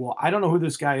go, okay, well, I don't know who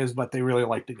this guy is, but they really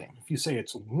like the game. If you say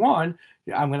it's 1,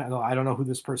 I'm going to go, I don't know who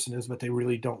this person is, but they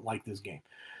really don't like this game.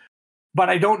 But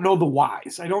I don't know the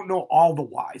whys. I don't know all the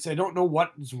whys. I don't know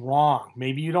what is wrong.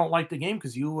 Maybe you don't like the game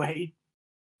because you hate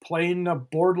playing a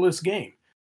boardless game.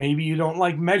 Maybe you don't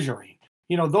like measuring.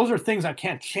 Those are things I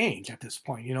can't change at this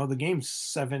point. The game's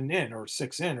 7 in or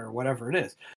 6 in or whatever it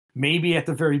is. Maybe at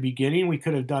the very beginning we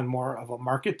could have done more of a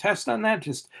market test on that,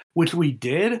 which we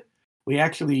did.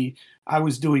 I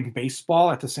was doing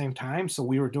baseball at the same time, so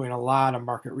we were doing a lot of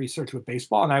market research with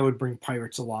baseball, and I would bring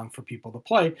Pirates along for people to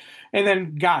play, and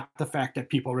then got the fact that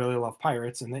people really love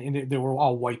Pirates, and they were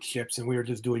all white ships, and we were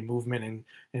just doing movement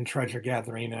and treasure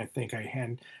gathering, and I think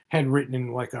I had written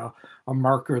in like a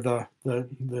marker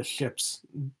the ships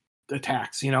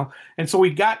attacks, and so we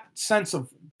got sense of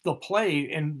the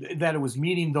play and that it was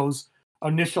meeting those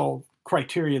initial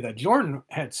criteria that Jordan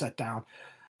had set down.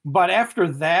 But after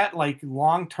that, like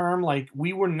long term, like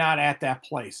we were not at that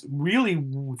place. Really,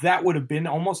 that would have been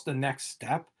almost the next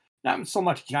step. Not so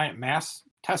much giant mass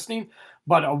testing,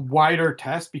 but a wider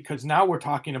test, because now we're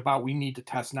talking about we need to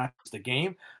test not just the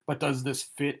game, but does this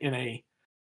fit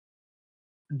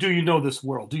do you know this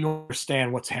world? Do you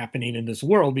understand what's happening in this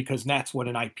world? Because that's what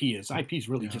an IP is. IP is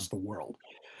really just the world.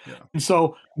 Yeah. And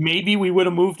so maybe we would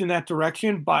have moved in that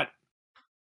direction, but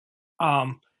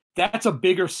that's a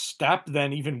bigger step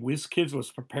than even WizKids was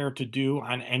prepared to do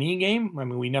on any game. I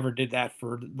mean, we never did that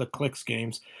for the Clicks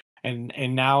games. And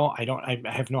now I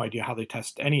have no idea how they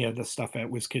test any of this stuff at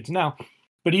WizKids now.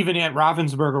 But even at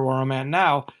Ravensburger, where I'm at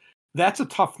now, that's a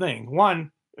tough thing.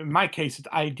 One, in my case,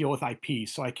 I deal with IP,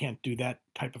 so I can't do that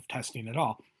type of testing at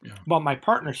all. Yeah. But my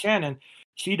partner, Shannon,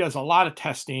 she does a lot of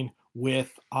testing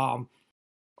with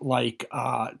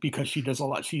because she does a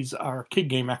lot, she's our kid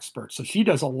game expert. So she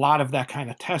does a lot of that kind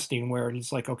of testing where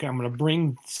it's like, okay, I'm going to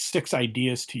bring 6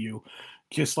 ideas to you.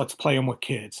 Just let's play them with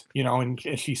kids, and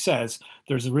as she says,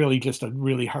 there's really just a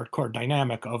really hardcore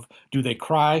dynamic of, do they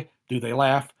cry? Do they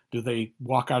laugh? Do they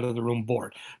walk out of the room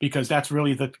bored? Because that's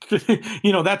really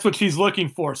that's what she's looking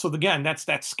for. So again, that's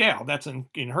that scale. That's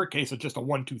in her case, it's just a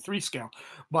 1, 2, 3 scale.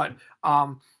 But,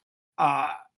 and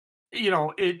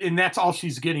that's all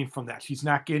she's getting from that. She's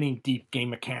not getting deep game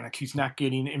mechanics. She's not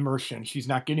getting immersion. She's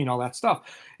not getting all that stuff.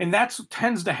 And that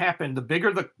tends to happen. The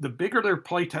bigger their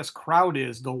playtest crowd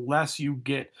is, the less you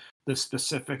get the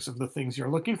specifics of the things you're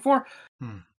looking for.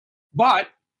 But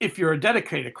if you're a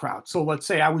dedicated crowd, so let's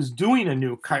say I was doing a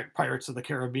new Pirates of the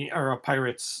Caribbean or a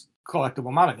Pirates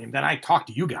collectible model game, then I talk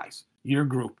to you guys, your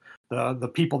group,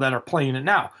 the people that are playing it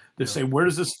now, to say, where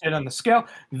does this fit on the scale?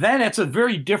 Then it's a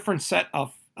very different set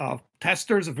of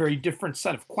testers, a very different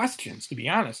set of questions, to be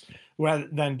honest, rather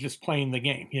than just playing the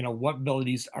game. What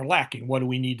abilities are lacking? What do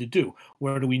we need to do?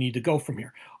 Where do we need to go from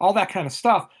here? All that kind of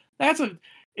stuff.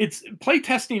 It's play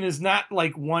testing is not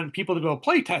like people to go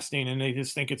play testing and they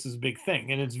just think it's this big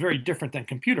thing. And it's very different than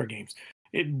computer games.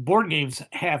 Board games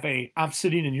have I'm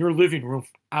sitting in your living room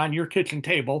on your kitchen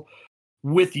table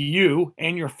with you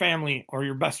and your family or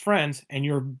your best friends,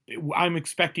 and I'm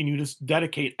expecting you to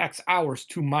dedicate X hours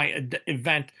to my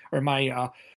event or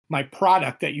my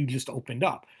product that you just opened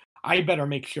up. I better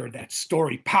make sure that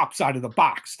story pops out of the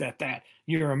box, that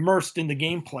you're immersed in the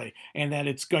gameplay, and that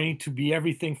it's going to be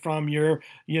everything from your,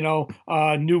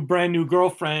 brand new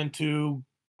girlfriend to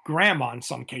grandma in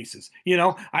some cases.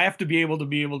 I have to be able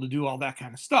to do all that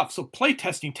kind of stuff. So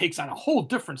playtesting takes on a whole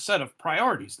different set of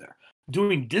priorities there.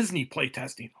 Doing Disney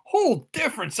playtesting, whole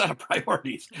different set of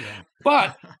priorities. Yeah.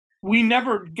 But we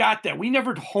never got that. We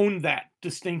never honed that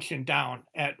distinction down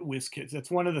at WizKids.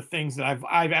 That's one of the things that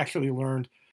I've actually learned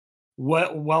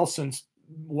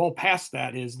well past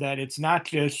that, is that it's not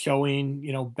just showing,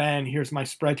 Ben, here's my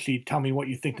spreadsheet, tell me what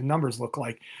you think the numbers look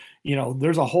like.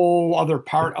 There's a whole other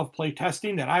part of play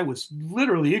testing that I was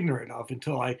literally ignorant of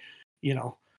until I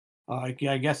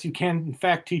guess you can in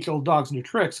fact teach old dogs new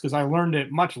tricks, because I learned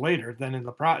it much later than in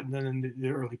the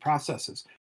early processes.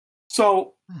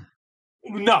 So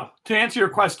no, to answer your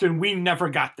question, we never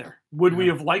got there. Would we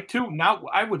have liked to? Now,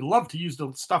 I would love to use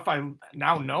the stuff I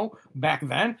now know back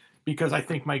then, because I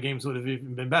think my games would have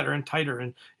even been better and tighter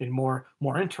and more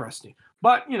interesting.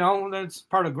 But, that's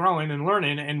part of growing and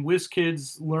learning. And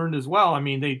WizKids learned as well. I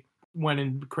mean, they went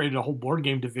and created a whole board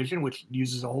game division, which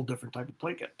uses a whole different type of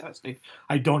play testing.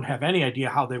 I don't have any idea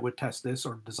how they would test this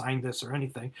or design this or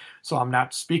anything, so I'm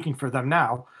not speaking for them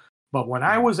now. But when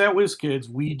I was at WizKids,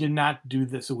 we did not do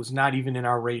this. It was not even in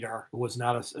our radar. It was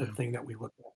not a thing that we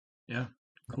looked at. Yeah,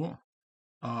 cool.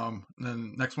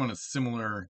 Then next one is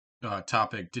similar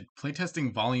topic. Did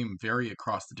playtesting volume vary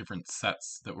across the different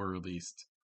sets that were released?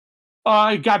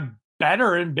 It got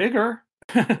better and bigger.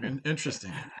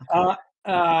 Interesting. Okay.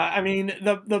 I mean,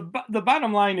 the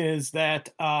bottom line is that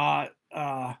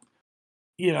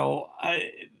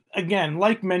again,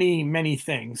 like many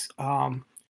things,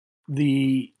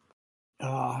 the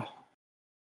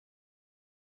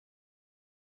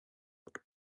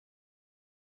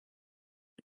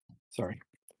sorry.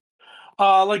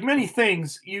 Like many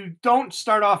things, you don't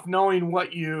start off knowing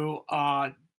what you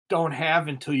don't have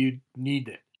until you need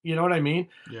it. You know what I mean?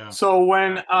 Yeah. So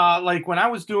when I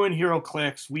was doing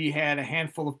HeroClix, we had a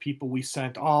handful of people we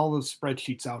sent all the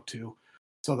spreadsheets out to,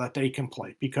 so that they can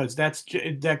play, because that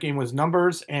game was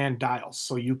numbers and dials.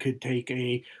 So you could take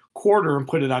a quarter and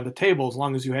put it on the table, as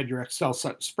long as you had your Excel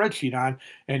spreadsheet on,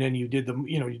 and then you did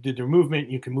you did their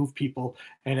movement. You can move people,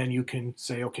 and then you can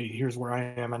say, okay, here's where I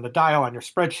am on the dial on your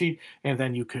spreadsheet, and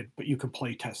then you can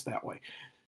play test that way.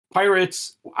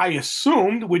 Pirates, I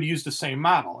assumed, would use the same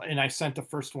model, and I sent the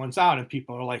first ones out, and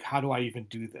people are like, how do I even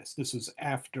do this? This is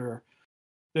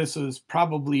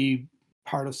probably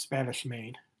part of Spanish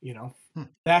Main,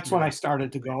 That's when I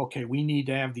started to go, okay, we need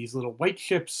to have these little white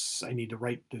ships. I need to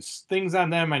write these things on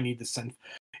them. I need to send.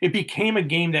 It became a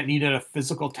game that needed a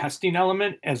physical testing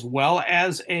element, as well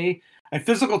as a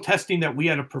physical testing that we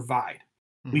had to provide.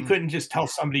 Mm-hmm. We couldn't just tell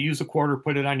somebody, use a quarter,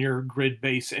 put it on your grid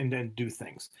base, and then do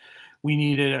things. We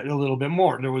needed a little bit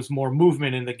more. There was more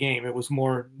movement in the game. It was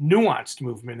more nuanced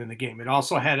movement in the game. It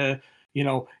also had it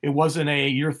wasn't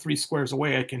you're 3 squares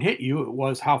away, I can hit you. It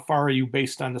was, how far are you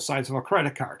based on the size of a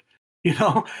credit card,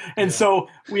 And so,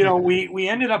 we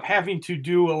ended up having to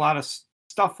do a lot of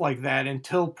stuff like that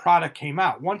until product came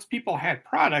out. Once people had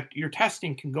product, your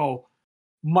testing can go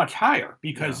much higher,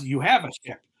 because you have a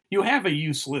ship. You have a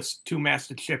useless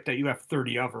 2-masted ship that you have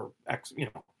 30 of, or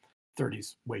 30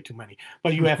 is way too many,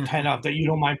 but you have 10 of that you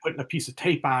don't mind putting a piece of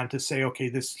tape on to say, okay,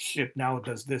 this ship now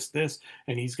does this,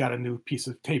 and he's got a new piece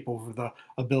of tape over the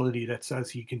ability that says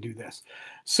he can do this.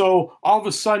 So all of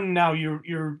a sudden now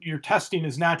your testing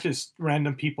is not just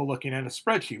random people looking at a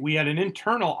spreadsheet. We had an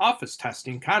internal office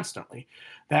testing constantly.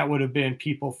 That would have been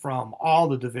people from all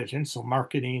the divisions, so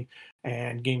marketing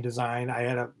and game design. I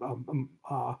had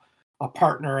a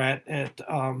partner at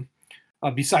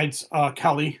besides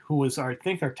Kelly, who was I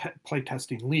think our play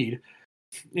testing lead,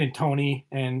 and Tony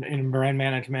and brand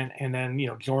management, and then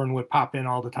Jordan would pop in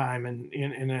all the time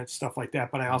and stuff like that.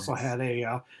 But I also had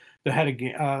the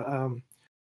head of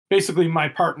basically my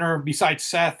partner besides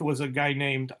Seth was a guy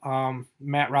named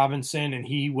Matt Robinson, and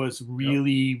he was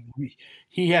really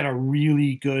he had a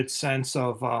really good sense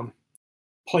of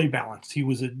play balance. He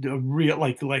was a real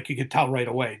like you could tell right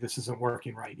away this isn't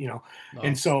working right,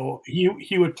 And so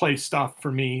he would play stuff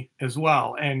for me as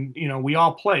well, and we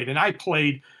all played, and I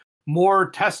played more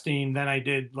testing than I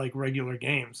did like regular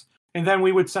games, and then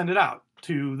we would send it out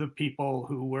to the people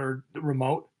who were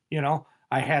remote.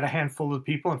 I had a handful of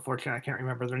people. Unfortunately, I can't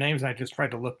remember their names. I just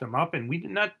tried to look them up, and we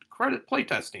did not credit play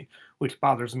testing, which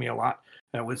bothers me a lot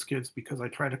at WizKids, because I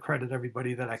try to credit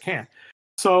everybody that I can.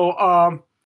 So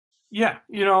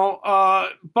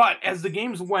but as the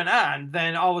games went on,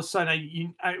 then all of a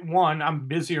sudden, I'm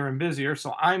busier and busier,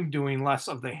 so I'm doing less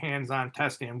of the hands-on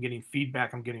testing. I'm getting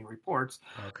feedback, I'm getting reports.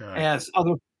 Okay. As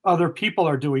other people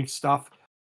are doing stuff,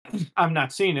 I'm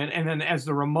not seeing it. And then as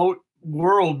the remote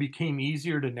world became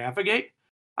easier to navigate,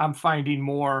 I'm finding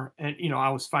more, and I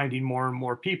was finding more and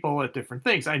more people at different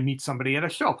things. I'd meet somebody at a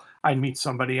show, I'd meet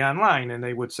somebody online, and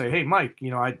they would say, "Hey, Mike,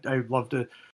 I'd love to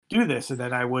do this," and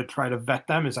then I would try to vet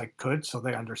them as I could, so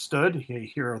they understood.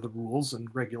 Hey, here are the rules and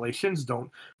regulations.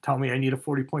 Don't tell me I need a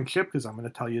 40-point chip because I'm going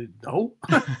to tell you no.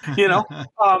 you know,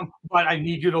 but I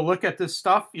need you to look at this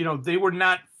stuff. They were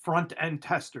not front end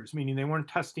testers, meaning they weren't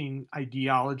testing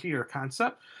ideology or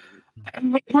concept.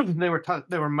 They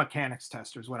were mechanics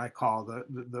testers, what I call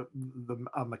the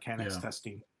mechanics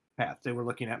testing path. They were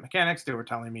looking at mechanics. They were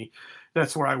telling me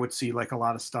that's where I would see like a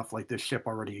lot of stuff like this ship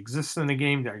already exists in the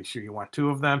game. Are you sure you want two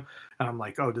of them? And I'm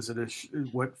like, oh, does it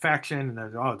what faction? And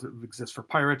then, oh, it exists for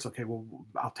pirates. Okay, well,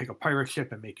 I'll take a pirate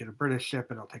ship and make it a British ship,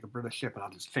 and I'll take a British ship and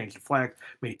I'll just change the flag,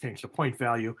 maybe change the point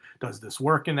value. Does this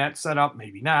work in that setup?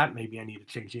 Maybe not. Maybe I need to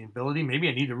change the ability. Maybe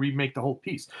I need to remake the whole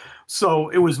piece. So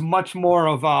it was much more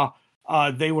of a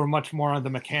they were much more on the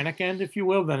mechanic end, if you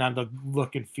will, than on the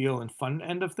look and feel and fun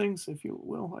end of things, if you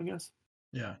will, I guess.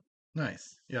 Yeah,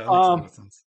 nice. Yeah, that makes a lot of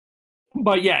sense.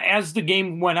 But yeah, as the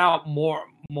game went out, more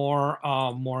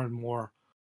and more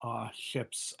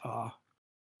ships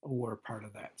were part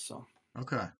of that. So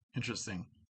okay, interesting.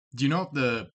 Do you know if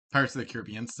the Pirates of the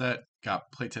Caribbean set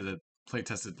got play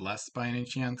tested less by any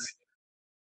chance?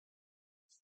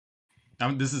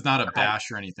 This is not a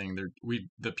bash or anything.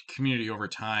 The community over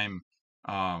time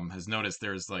has noticed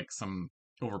there's like some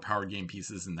overpowered game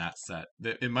pieces in that set.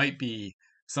 It might be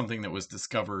something that was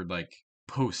discovered like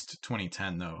post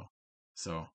 2010 though.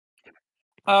 So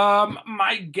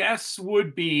my guess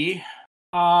would be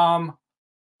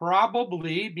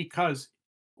probably because,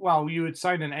 well, you would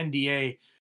sign an NDA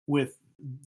with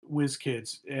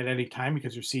WizKids at any time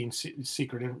because you're seeing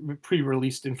secret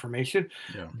pre-released information.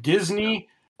 yeah. Disney,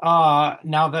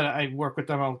 now that I work with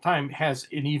them all the time, has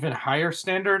an even higher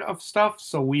standard of stuff.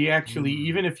 So we actually,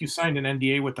 even if you signed an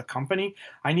NDA with the company,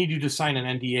 I need you to sign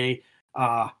an NDA.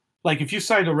 Like if you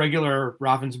signed a regular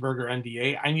Ravensburger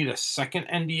NDA, I need a second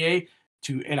NDA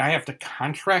and I have to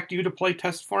contract you to play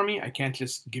test for me. I can't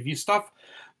just give you stuff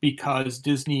because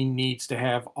Disney needs to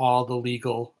have all the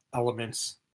legal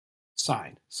elements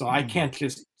signed. So I can't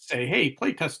just say, "Hey,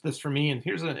 play test this for me," and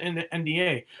here's an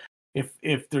NDA.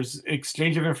 If there's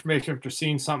exchange of information, if they're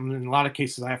seeing something, in a lot of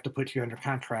cases, I have to put you under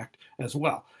contract as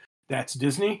well. That's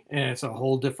Disney, and it's a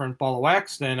whole different ball of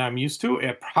wax than I'm used to.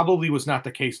 It probably was not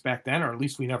the case back then, or at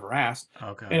least we never asked.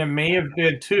 Okay. And it may have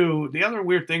been too. The other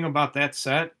weird thing about that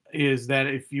set is that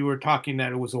if you were talking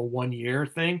that it was a 1 year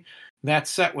thing, that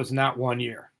set was not 1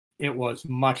 year. It was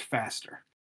much faster.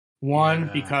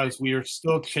 Because we are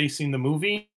still chasing the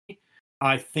movie.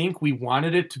 I think we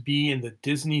wanted it to be in the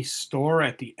Disney store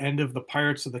at the end of the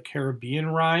Pirates of the Caribbean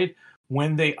ride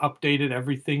when they updated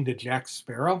everything to Jack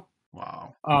Sparrow.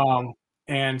 Wow.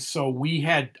 And so we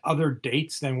had other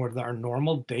dates than were our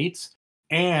normal dates.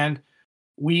 And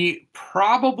we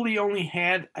probably only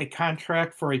had a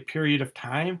contract for a period of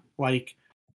time. Like,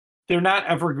 they're not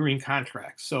evergreen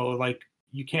contracts. So, like,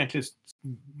 you can't just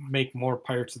make more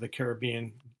Pirates of the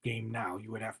Caribbean game now.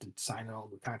 You would have to sign an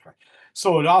older contract.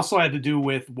 So it also had to do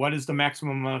with what is the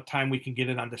maximum amount of time we can get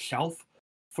it on the shelf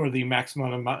for the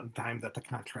maximum amount of time that the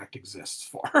contract exists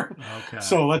for. Okay.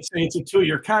 So let's say it's a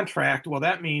 2-year contract. Well,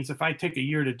 that means if I take a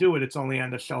year to do it, it's only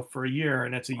on the shelf for a year,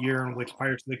 and it's a year in which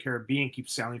Pirates of the Caribbean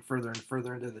keeps sailing further and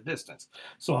further into the distance.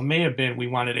 So it may have been we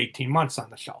wanted 18 months on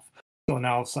the shelf. So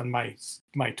now all of a sudden my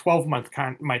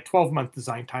 12-month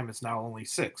design time is now only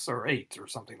 6 or 8 or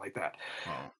something like that.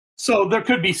 Wow. So there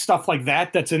could be stuff like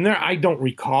that that's in there. I don't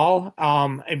recall.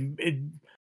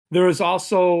 There was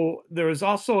also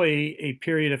a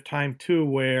period of time too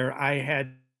where I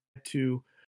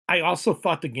also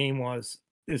thought the game was,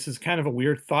 this is kind of a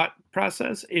weird thought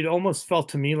process. It almost felt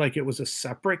to me like it was a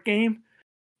separate game.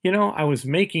 I was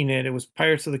making it. It was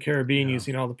Pirates of the Caribbean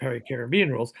using all the Pirates of the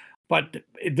Caribbean rules. But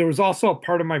there was also a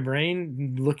part of my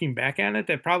brain looking back at it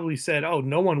that probably said, "Oh,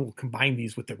 no one will combine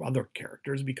these with their other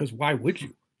characters because why would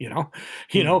you?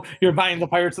 You're buying the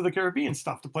Pirates of the Caribbean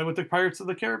stuff to play with the Pirates of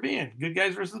the Caribbean, good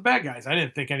guys versus bad guys." I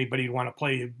didn't think anybody'd want to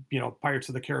play, Pirates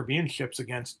of the Caribbean ships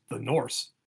against the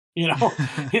Norse, or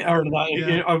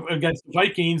against the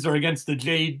Vikings or against the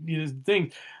Jade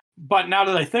thing. But now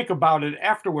that I think about it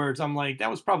afterwards, I'm like, that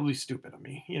was probably stupid of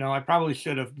me. I probably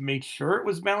should have made sure it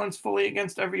was balanced fully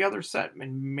against every other set,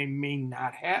 and may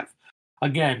not have.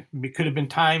 Again, it could have been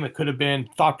time, it could have been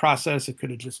thought process, it could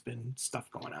have just been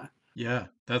stuff going on. Yeah,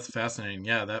 that's fascinating.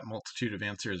 Yeah, that multitude of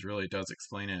answers really does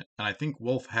explain it. And I think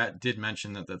Wolf did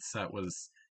mention that set was,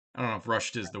 I don't know if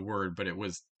rushed is the word, but it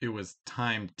was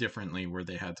timed differently where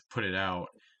they had to put it out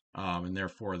and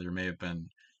therefore there may have been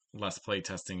less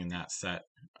playtesting in that set,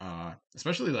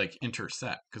 especially like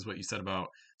interset, because what you said about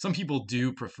some people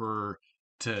do prefer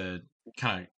to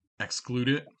kind of exclude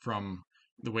it from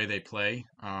the way they play,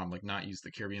 like not use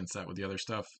the Caribbean set with the other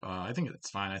stuff. I think it's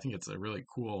fine. I think it's a really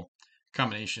cool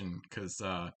combination because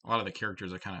a lot of the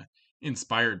characters are kind of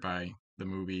inspired by the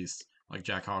movies, like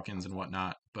Jack Hawkins and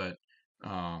whatnot.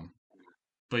 Um,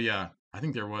 but yeah, I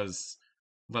think there was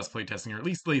less playtesting, or at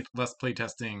least less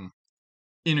playtesting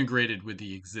integrated with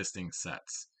the existing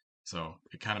sets. So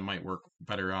it kind of might work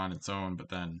better on its own, but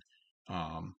then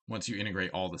once you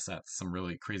integrate all the sets, some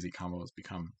really crazy combos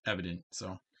become evident.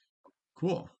 So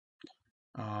cool.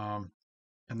 Um,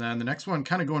 and then the next one,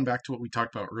 kind of going back to what we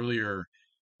talked about earlier,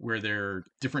 where their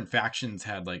different factions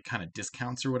had like kind of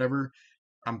discounts or whatever.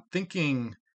 I'm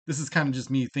thinking this is kind of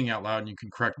just me thinking out loud, and you can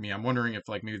correct me. I'm wondering if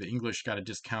like maybe the English got a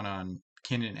discount on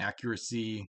cannon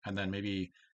accuracy, and then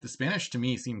maybe the Spanish to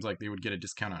me seems like they would get a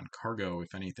discount on cargo,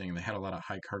 if anything. They had a lot of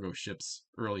high cargo ships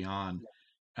early on.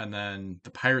 And then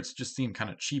the pirates just seem kind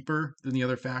of cheaper than the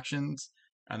other factions.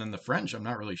 And then the French, I'm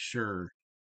not really sure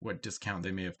what discount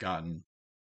they may have gotten.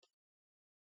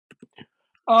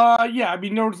 Yeah, I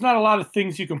mean, there was not a lot of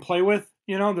things you can play with.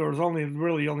 You know, there was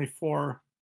only four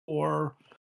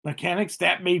mechanics.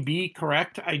 That may be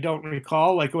correct. I don't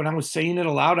recall. Like when I was saying it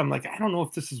aloud, I'm like, I don't know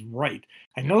if this is right.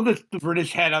 I know that the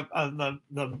British had I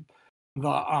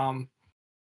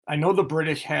know the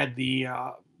British had the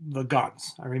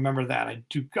guns. I remember that.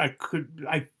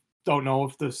 I don't know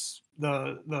if the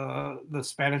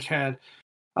Spanish had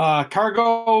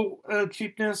cargo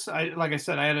cheapness. Like I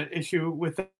said, I had an issue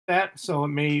with that, so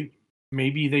maybe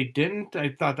they didn't.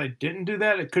 I thought they didn't do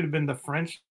that. It could have been the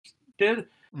French did.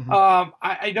 Mm-hmm.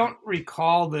 I don't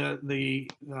recall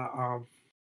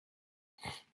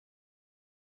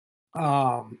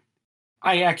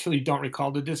I actually don't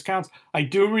recall the discounts. I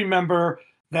do remember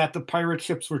that the pirate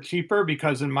ships were cheaper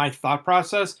because in my thought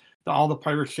process, all the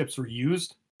pirate ships were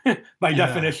used by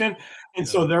definition, and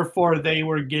so therefore they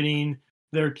were getting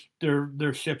their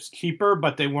ships cheaper,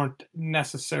 but they weren't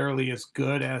necessarily as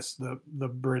good as the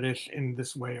British in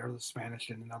this way or the Spanish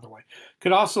in another way.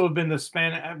 Could also have been the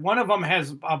Spanish. One of them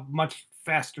has much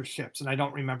faster ships, and I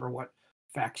don't remember what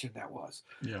faction that was.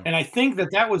 Yeah. And I think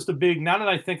that was the big. Now that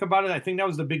I think about it, I think that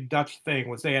was the big Dutch thing.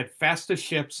 Was they had fastest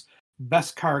ships,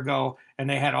 best cargo, and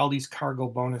they had all these cargo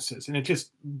bonuses, and it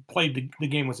just played the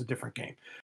game was a different game.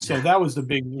 So that was the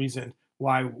big reason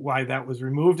why that was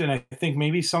removed, and I think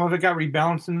maybe some of it got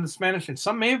rebalanced into the Spanish, and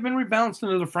some may have been rebalanced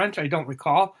into the French. I don't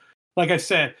recall. Like I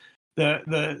said,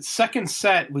 the second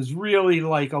set was really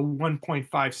like a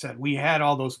 1.5 set. We had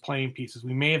all those playing pieces.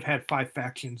 We may have had 5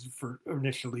 factions for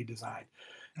initially designed,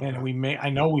 and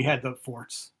I know we had the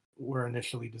forts were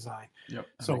initially designed. Yep.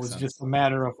 So it was just a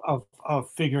matter of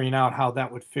figuring out how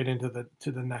that would fit into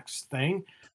the next thing.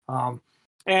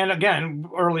 And again,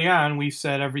 early on, we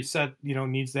said every set,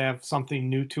 needs to have something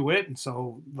new to it. And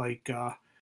so like,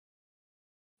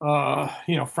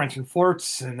 French and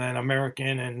forts, and then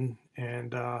American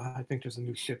and I think there's a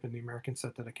new ship in the American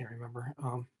set that I can't remember.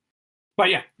 But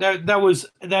yeah, that's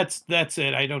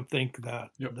it. I don't think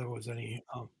that there was any.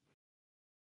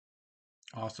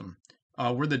 Awesome.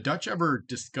 Were the Dutch ever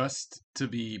discussed to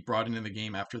be brought into the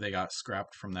game after they got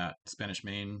scrapped from that Spanish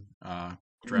Main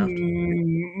draft?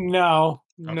 No.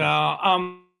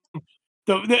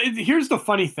 Here's the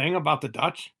funny thing about the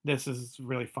Dutch. This is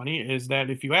really funny, is that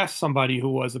if you ask somebody who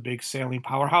was a big sailing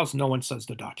powerhouse, no one says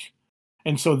the Dutch.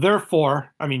 And so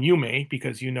therefore, I mean, you may,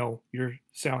 because you know your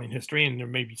sailing history, and there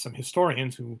may be some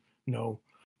historians who know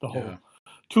the whole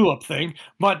tulip thing.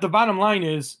 But the bottom line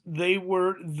is they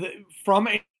were, from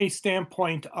a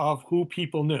standpoint of who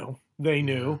people knew, they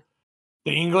knew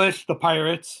the English, the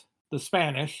pirates, the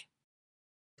Spanish,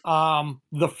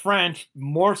 the French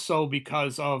more so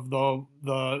because of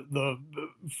the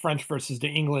French versus the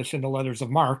English and the letters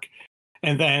of marque,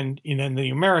 and then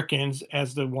the Americans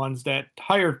as the ones that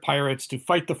hired pirates to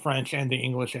fight the French and the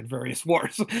English at various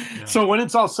wars. So when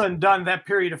it's all said and done, that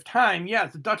period of time,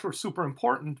 the Dutch were super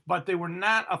important, but they were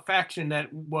not a faction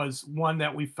that was one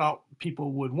that we felt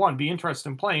people would, one, be interested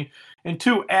in playing, and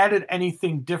two, added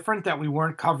anything different that we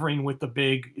weren't covering with the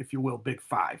big, if you will, big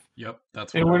 5. Yep,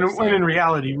 that's what. And when in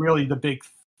reality, really the big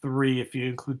 3, if you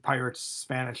include pirates,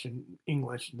 Spanish, and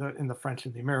English, and the French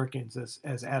and the Americans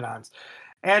as add-ons.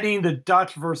 Adding the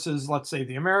Dutch versus, let's say,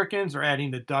 the Americans, or adding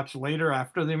the Dutch later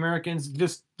after the Americans,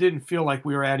 just didn't feel like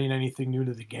we were adding anything new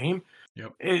to the game.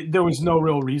 Yep. There was no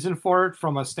real reason for it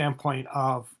from a standpoint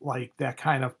of like that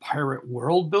kind of pirate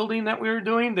world building that we were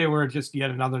doing. They were just yet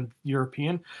another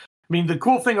European. I mean, the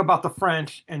cool thing about the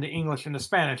French and the English and the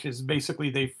Spanish is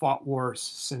basically they fought wars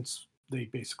since they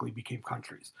basically became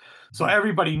countries. So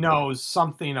everybody knows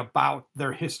something about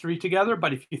their history together.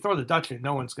 But if you throw the Dutch in,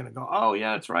 no one's going to go, "Oh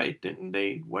yeah, that's right. Didn't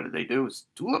they? What did they do? It's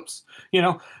tulips." They're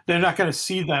not going to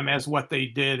see them as what they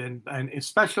did, and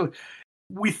especially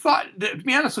we thought, to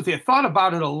be honest with you, I thought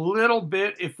about it a little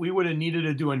bit if we would have needed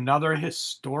to do another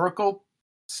historical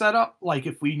setup, like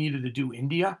if we needed to do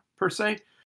India per se,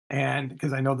 and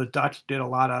because I know the Dutch did a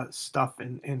lot of stuff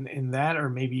in that, or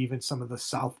maybe even some of the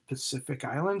South Pacific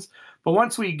islands. But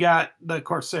once we got the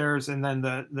Corsairs and then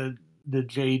the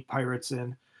Jade Pirates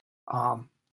in,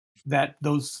 that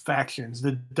those factions,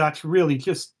 the Dutch really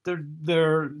just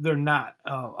they're not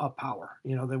a power.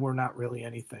 They were not really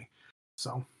anything.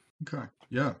 So. Okay.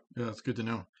 Yeah, that's good to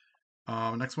know.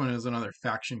 Next one is another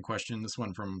faction question. This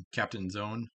one from Captain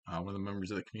Zone, one of the members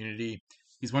of the community.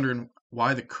 He's wondering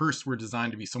why the Curse were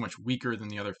designed to be so much weaker than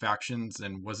the other factions,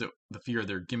 and was it the fear of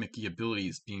their gimmicky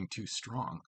abilities being too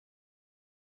strong?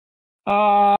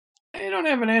 I don't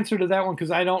have an answer to that one because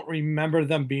I don't remember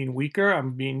them being weaker.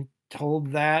 I'm being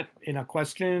told that in a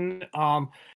question.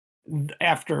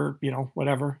 After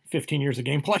 15 years of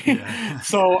gameplay. Yeah.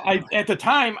 So at the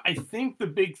time, I think the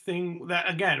big thing that,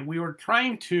 again, we were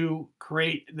trying to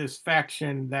create this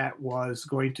faction that was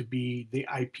going to be the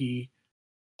IP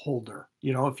holder,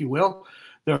 if you will,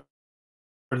 or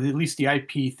at least the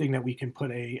IP thing that we can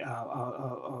put a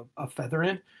feather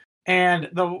in. And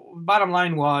the bottom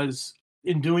line was,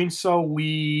 in doing so,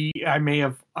 I may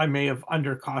have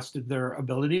undercosted their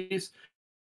abilities.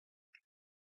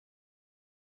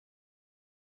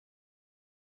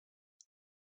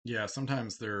 Yeah,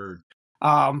 sometimes they're.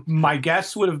 My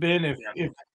guess would have been if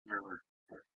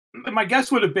my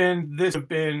guess would have been this have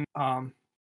been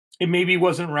it maybe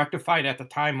wasn't rectified at the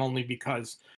time only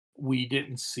because we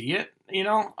didn't see it,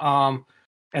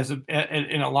 as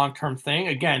in a long-term thing.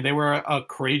 Again, they were a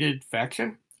created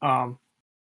faction that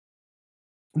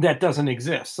doesn't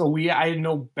exist. So I had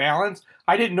no balance.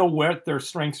 I didn't know what their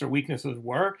strengths or weaknesses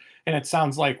were, and it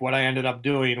sounds like what I ended up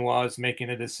doing was making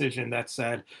a decision that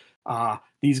said,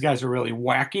 these guys are really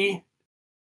wacky,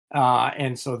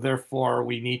 and so therefore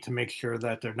we need to make sure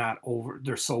that they're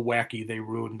so wacky they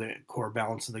ruin the core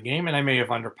balance of the game. And I may have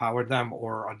underpowered them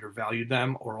or undervalued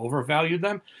them or overvalued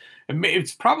them.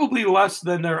 It's probably less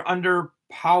than they're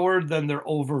underpowered than they're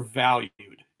overvalued.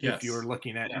 Yes. If you were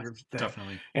looking at your thing.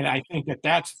 Definitely. And I think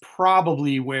that's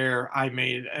probably where I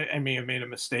may have made a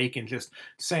mistake in just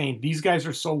saying these guys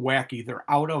are so wacky, they're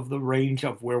out of the range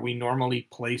of where we normally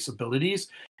place abilities.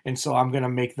 And so I'm going to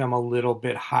make them a little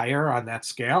bit higher on that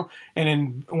scale. And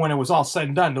then when it was all said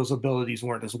and done, those abilities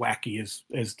weren't as wacky as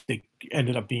they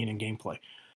ended up being in gameplay.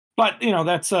 But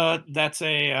that's a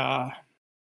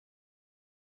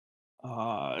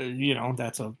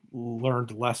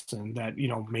learned lesson that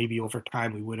maybe over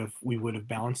time we would have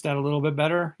balanced that a little bit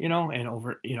better,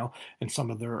 and some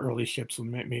of their early ships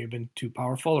may have been too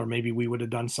powerful, or maybe we would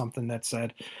have done something that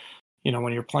said,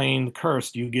 when you're playing the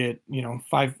Cursed, you get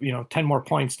 10 more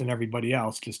points than everybody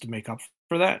else just to make up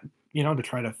for that, to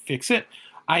try to fix it.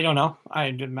 I don't know.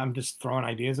 I'm just throwing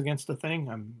ideas against the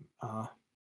thing.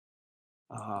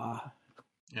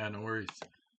 Yeah, no worries.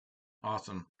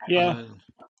 Awesome. Yeah.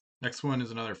 Next one is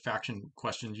another faction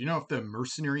question. Do you know if the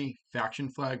mercenary faction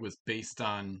flag was based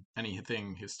on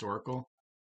anything historical?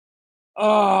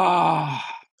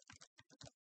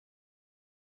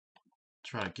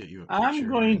 Try to get you a picture. I'm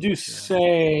going to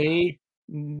say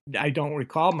I don't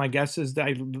recall. My guess is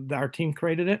that our team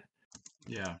created it.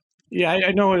 Yeah. Yeah,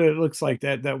 I know what it looks like.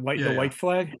 The white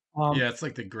flag. Yeah, it's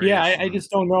like the gray. Yeah, I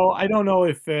just don't know. I don't know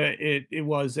if it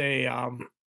was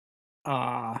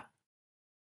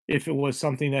if it was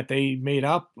something that they made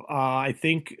up. I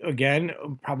think, again,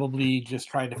 probably just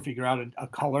trying to figure out a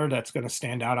color that's going to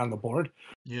stand out on the board.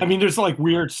 Yeah. I mean, there's like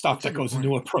weird stuff that goes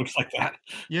into an approach like that.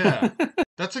 Yeah,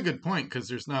 that's a good point because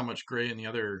there's not much gray in the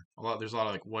other. There's a lot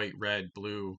of like white, red,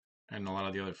 blue, and a lot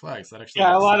of the other flags. That actually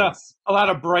a lot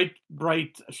of bright,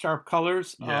 sharp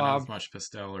colors. Yeah, not as much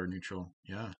pastel or neutral.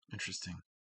 Yeah, interesting.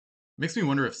 Makes me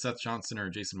wonder if Seth Johnson or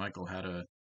Jason Michael had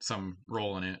some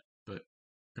role in it.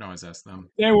 Can always ask them.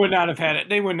 They would not have had it.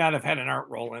 They would not have had an art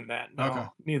role in that. No, okay.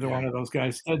 Neither one of those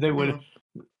guys. They would.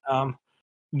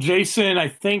 Jason, I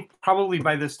think, probably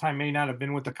by this time may not have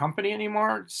been with the company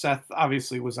anymore. Seth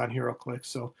obviously was on HeroClix,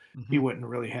 so he wouldn't have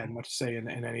really had much say in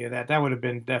any of that. That would have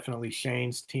been definitely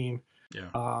Shane's team.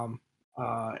 Yeah.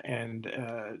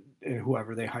 And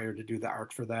whoever they hired to do the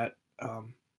art for that.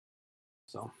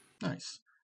 So nice.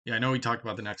 Yeah, I know we talked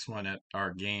about the next one at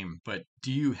our game, but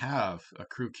do you have a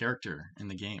crew character in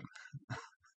the game?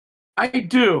 I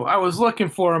do. I was looking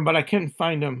for him, but I couldn't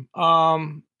find him. Yeah. I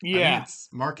think it's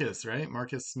Marcus, right?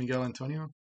 Marcus Miguel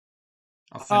Antonio?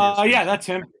 I'll send you a Yeah, screenshot. that's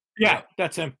him. Yeah, Yep.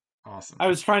 that's him. Awesome. I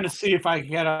was trying to see if I could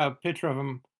get a picture of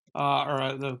him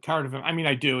or the card of him. I mean,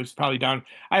 I do. It's probably down.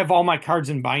 I have all my cards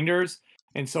in binders,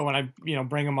 and so when I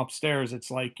bring them upstairs,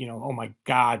 it's like oh my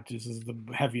god, this is the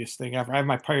heaviest thing ever. I have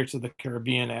my Pirates of the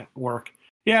Caribbean at work.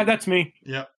 Yeah, that's me.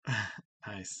 Yep.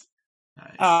 Nice.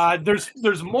 Nice.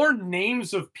 There's more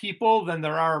names of people than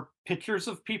there are pictures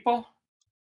of people.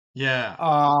 Yeah.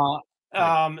 Art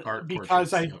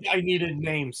Because portraits. I needed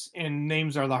names, and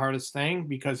names are the hardest thing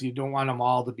because you don't want them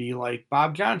all to be like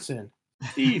Bob Johnson,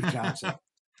 Steve Johnson,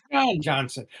 John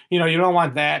Johnson. You don't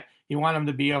want that. You want them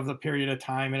to be of the period of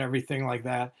time and everything like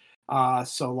that.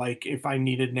 So like if I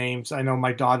needed names, I know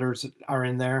my daughters are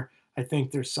in there. I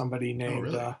think there's somebody named.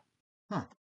 Really?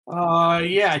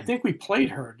 Yeah, I think we played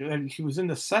her. She was in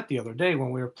the set the other day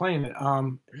when we were playing it.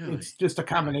 Really? It's just a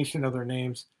combination of their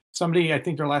names. Somebody, I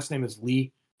think their last name is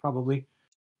Lee, probably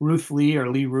Ruth Lee or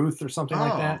Lee Ruth or something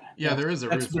like that. Yeah, there is a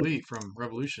Ruth Lee from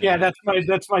Revolution. Yeah,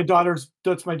 that's my daughter's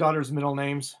middle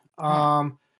names.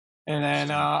 And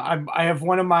then I have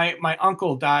one of my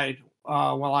uncle died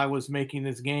while I was making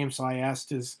this game, so I asked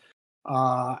his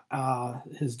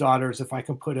daughters if I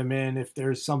can put him in. If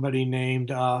there's somebody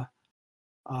named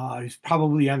he's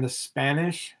probably on the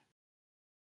Spanish.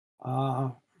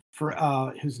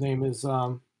 For his name is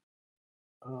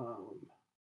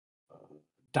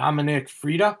Dominic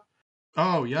Frida.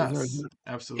 Oh yes,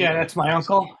 absolutely. Yeah, that's my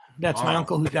uncle. That's my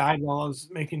uncle who died while I was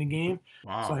making the game.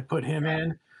 Wow. So I put him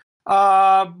in.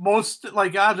 Most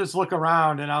like I'll just look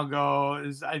around and I'll go.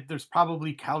 There's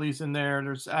probably Kelly's in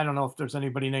there. I don't know if there's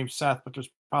anybody named Seth, but there's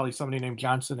probably somebody named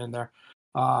Johnson in there.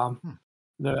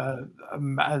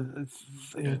 I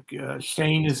think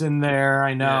Shane is in there.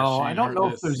 I know. Yeah, I don't know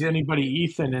if there's anybody.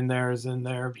 Ethan in there. And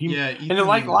then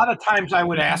like a lot of times I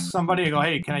would ask somebody, I go,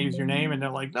 "Hey, can I use your name?" And they're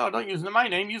like, "No, don't use my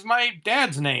name. Use my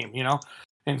dad's name."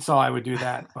 And so I would do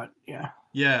that. But yeah.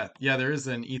 Yeah. There is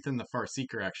an Ethan the Far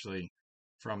Seeker actually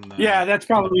from the. Yeah, that's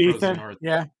probably Ethan. North,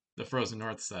 yeah. The Frozen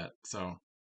North set. So,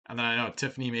 and then I know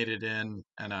Tiffany made it in,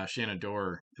 and Shanna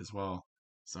Dorr as well.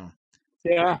 So.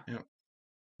 Yeah. Yep.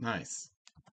 Nice.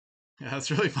 Yeah, it's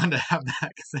really fun to have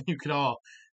that because then you could all,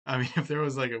 I mean, if there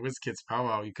was like a WizKids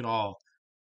powwow, you could all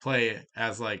play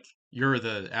as like you're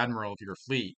the admiral of your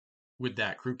fleet with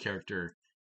that crew character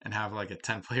and have like a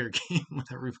 10-player game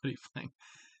with everybody playing.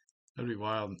 That'd be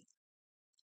wild.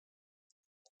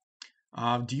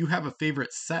 Do you have a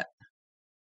favorite set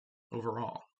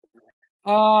overall?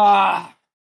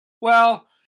 Well,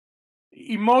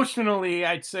 emotionally,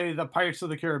 I'd say the Pirates of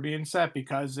the Caribbean set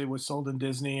because it was sold in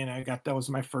Disney, and that was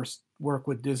my first work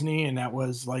with Disney, and that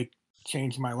was like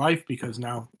changed my life because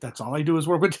now that's all I do is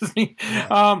work with Disney.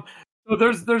 Yeah. So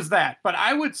there's that, but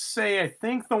I would say I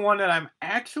think the one that I'm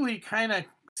actually kind of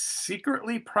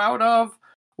secretly proud of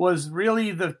was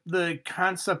really the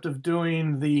concept of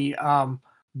doing the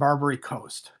Barbary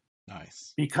Coast.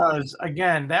 Nice. Because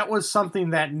again, that was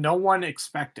something that no one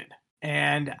expected,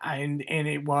 and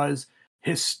it was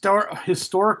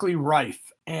historically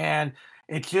rife, and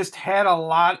it just had a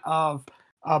lot of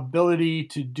ability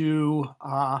to do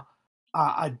a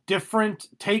different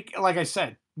take. Like I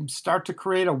said, start to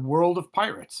create a world of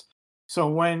pirates. So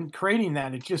when creating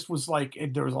that, it just was like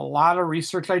there was a lot of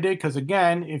research I did because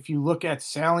again, if you look at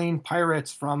sailing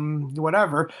pirates from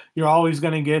whatever, you're always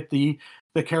going to get the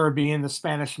Caribbean, the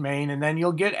Spanish Main, and then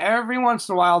you'll get every once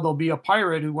in a while there'll be a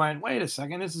pirate who went, wait a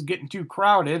second, this is getting too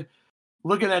crowded.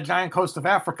 Look at that giant coast of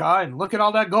Africa and look at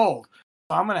all that gold.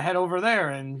 So I'm going to head over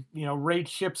there and raid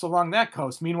ships along that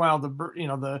coast. Meanwhile,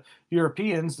 the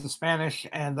Europeans, the Spanish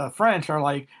and the French are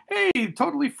like, hey,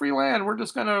 totally free land. We're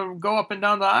just going to go up and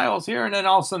down the aisles here, and then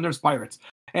all of a sudden there's pirates.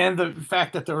 And the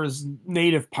fact that there was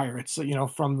native pirates,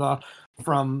 from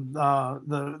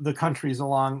the countries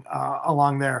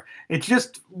along there, it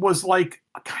just was like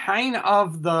kind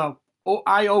of the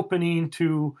eye-opening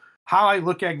to how I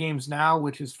look at games now,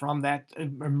 which is from that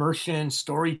immersion,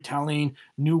 storytelling,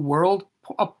 new world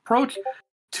approach,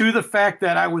 to the fact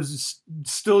that I was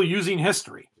still using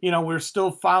history. We're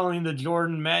still following the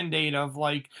Jordan mandate of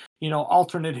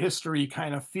alternate history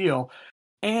kind of feel.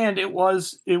 And it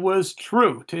was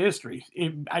true to history.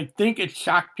 I think it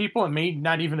shocked people. It may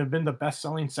not even have been the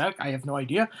best-selling set. I have no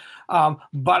idea.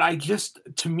 But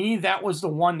to me, that was the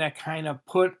one that kind of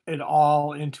put it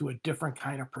all into a different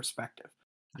kind of perspective.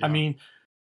 Yeah. I mean,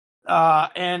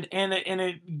 and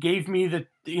it gave me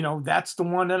that's the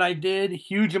one that I did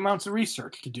huge amounts of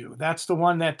research to do. That's the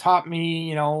one that taught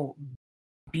me,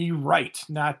 be right,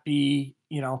 not be,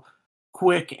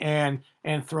 quick and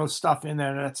throw stuff in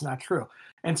there that's not true.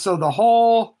 And so the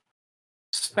whole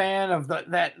span of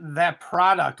that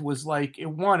product was like it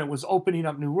was opening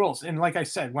up new rules. And like I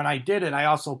said, when I did it, I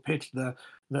also pitched the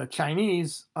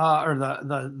Chinese or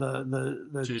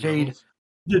the Jade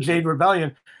Jade Rebels.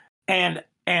 Rebellion, and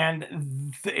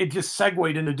it just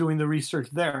segued into doing the research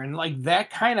there. And like that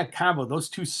kind of combo, those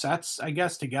two sets, I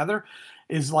guess, together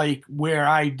is like where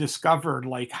I discovered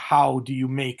like how do you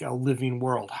make a living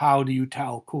world? How do you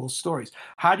tell cool stories?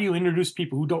 How do you introduce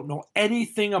people who don't know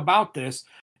anything about this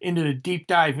into the deep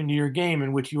dive into your game,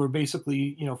 in which you are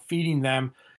basically, feeding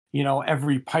them,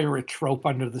 every pirate trope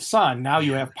under the sun. Now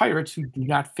you have pirates who do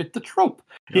not fit the trope,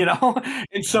 Yep.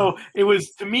 and so it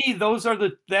was, to me, those are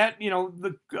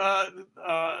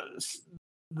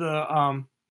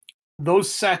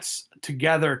those sets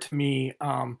together to me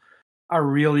are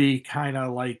really kind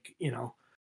of like,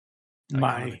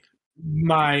 Iconic.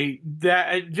 my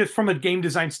that just from a game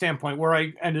design standpoint, where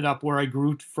I ended up, where I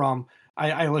grew from.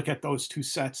 I look at those two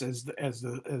sets as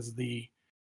the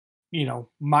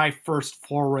my first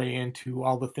foray into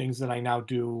all the things that I now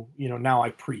do. Now I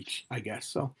preach, I guess.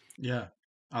 So Yeah.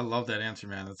 I love that answer,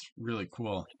 man. That's really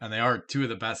cool. And they are two of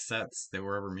the best sets that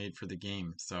were ever made for the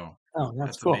game. So oh, that's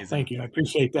that's cool. amazing. Thank you. I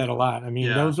appreciate that a lot. I mean,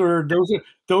 Yeah.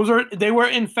 they were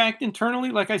in fact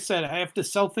internally. Like I said, I have to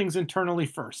sell things internally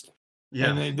first,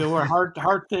 Yeah. and they were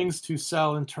hard things to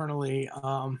sell internally.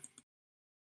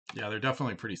 Yeah, they're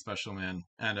definitely pretty special, man.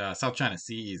 And South China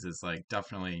Seas is like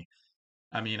definitely,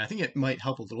 I mean, I think it might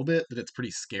help a little bit that it's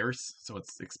pretty scarce, so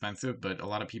it's expensive, but a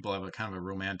lot of people have a kind of a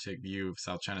romantic view of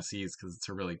South China Seas because it's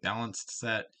a really balanced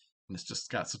set and it's just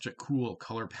got such a cool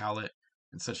color palette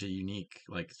and such a unique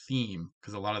like theme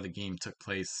because a lot of the game took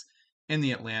place in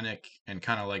the Atlantic and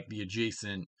kind of like the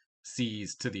adjacent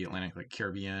seas to the Atlantic, like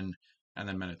Caribbean and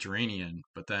then Mediterranean,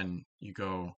 but then you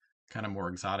go kind of more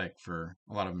exotic for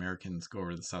a lot of Americans go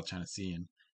over to the South China Sea and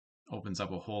opens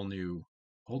up a whole new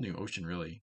ocean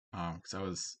really.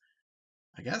 Because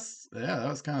I guess, yeah, that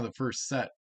was kind of the first set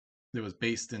that was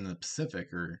based in the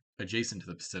Pacific or adjacent to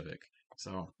the Pacific.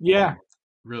 So Yeah,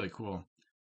 really cool.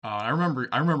 I remember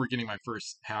getting my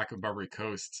first pack of Barbary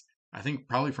Coast. I think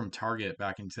probably from Target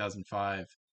back in 2005.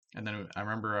 And then I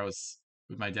remember I was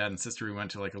with my dad and sister. We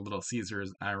went to like a Little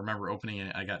Caesars. I remember opening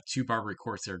it. I got two Barbary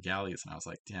Corsair galleys, and I was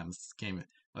like, "Damn, this game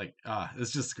like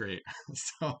it's just great."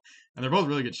 So, and they're both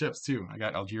really good ships too. I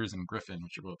got Algiers and Griffin,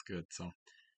 which are both good. So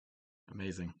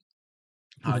amazing.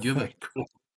 Do you have very cool.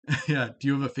 a yeah? Do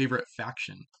you have a favorite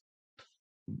faction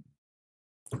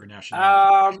or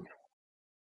nationality? Um,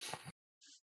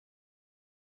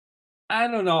 I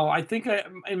don't know. I think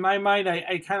in my mind,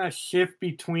 I kind of shift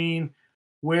between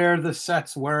where the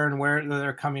sets were and where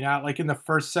they're coming out. Like in the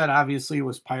first set, obviously, it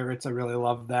was Pirates. I really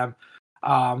loved them.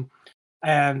 Um,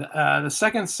 and the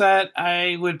second set,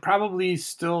 I would probably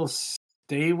still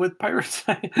stay with Pirates.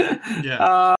 Yeah,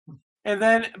 uh, and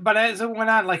then, but as it went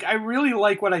on, like I really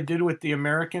like what I did with the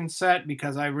American set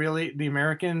the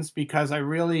Americans, because I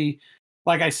really,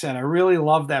 like I said, I really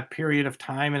love that period of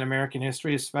time in American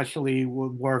history, especially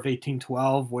with War of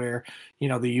 1812, where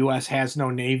the U.S. has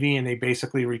no navy and they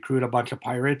basically recruit a bunch of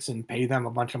pirates and pay them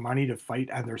a bunch of money to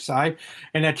fight on their side,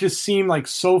 and that just seemed like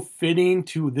so fitting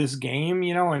to this game,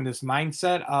 and this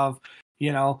mindset of,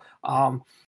 you know, um,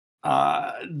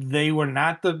 they were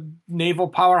not the naval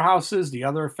powerhouses the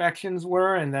other factions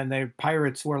were, and then the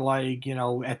pirates were like,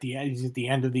 at the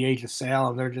end of the Age of Sail,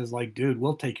 and they're just like, dude,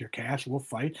 we'll take your cash, we'll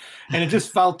fight. And it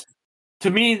just felt to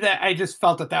me that I just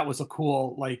felt that was a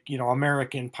cool, like,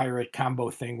 American pirate combo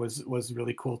thing was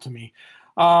really cool to me.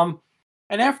 And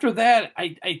after that,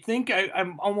 I think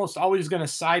I'm almost always going to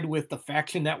side with the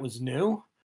faction that was new.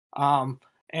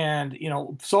 And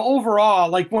so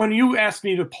overall, like when you asked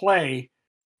me to play,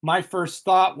 my first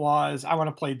thought was I want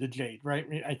to play the Jade, right?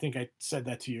 I think I said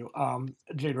that to you,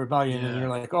 Jade Rebellion, and you're yeah,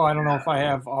 like, oh, I don't know if I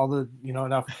have all the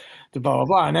enough to blah blah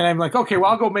blah. And then I'm like, okay, well,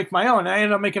 I'll go make my own. And I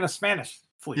ended up making a Spanish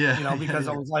fleet, yeah, yeah, because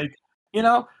I yeah. was like, you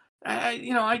know,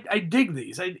 I dig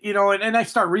these, and I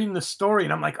start reading the story,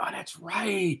 and I'm like, oh, that's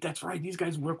right. These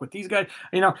guys work with these guys,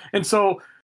 and so.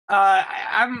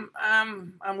 I'm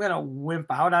gonna wimp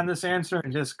out on this answer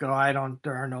and just go.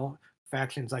 There are no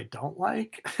factions I don't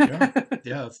like. Sure.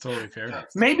 Yeah, that's totally fair.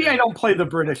 Maybe Yeah, I don't play the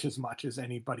British as much as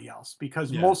anybody else,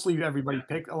 because yeah. mostly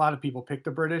a lot of people pick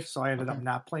the British, so I ended Okay. up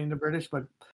not playing the British. But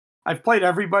I've played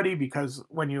everybody, because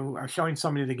when you are showing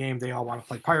somebody the game, they all want to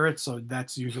play pirates, so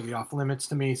that's usually off limits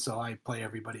to me. So I play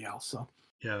everybody else. So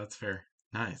Yeah, that's fair.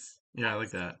 Nice. Yeah, I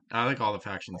like that. I like all the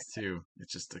factions too.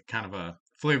 It's just a kind of a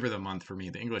flavor of the month for me.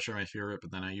 The English are my favorite,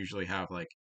 but then I usually have like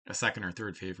a second or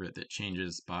third favorite that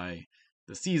changes by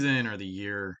the season or the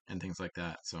year and things like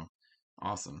that. So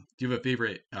awesome. Do you have a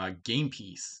favorite game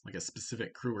piece, like a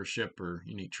specific crew or ship or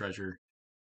unique treasure?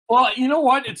 Well, you know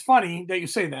what? It's funny that you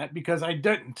say that because I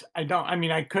didn't. I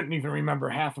mean, I couldn't even remember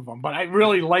half of them, but I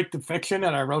really liked the fiction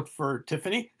that I wrote for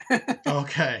Tiffany.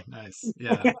 Okay, nice.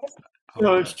 Yeah, I love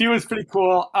So that. she was pretty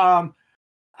cool. I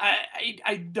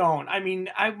don't. I mean,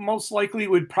 I most likely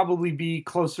would probably be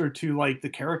closer to like the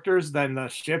characters than the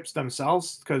ships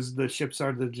themselves, because the ships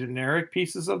are the generic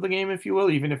pieces of the game, if you will,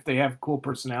 even if they have cool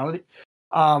personality.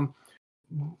 Um,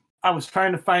 I was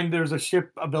trying to find there's a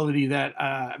ship ability that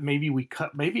maybe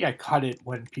I cut it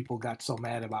when people got so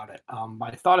mad about it.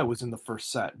 I thought it was in the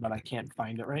first set, but I can't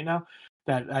find it right now.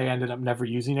 That I ended up never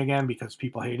using again because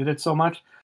people hated it so much.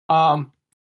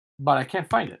 But I can't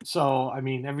find it. So I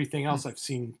mean, everything else I've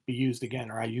seen be used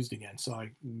again, or I used again. So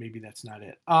maybe that's not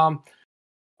it.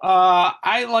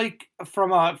 I like,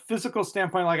 from a physical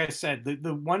standpoint, like I said,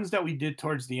 the ones that we did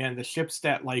towards the end, the ships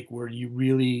that like were you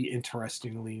really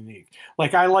interestingly unique.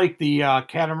 Like I like the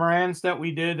catamarans that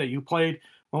we did that you played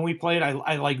when we played.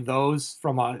 I like those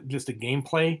from just a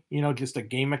gameplay, just a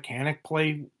game mechanic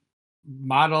play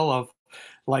model of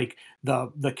like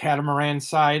the catamaran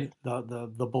side.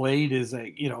 The blade is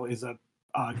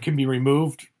can be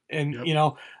removed, and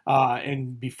Yep.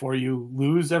 and before you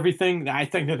lose everything. I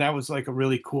think that was like a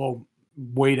really cool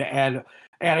way to add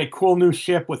a cool new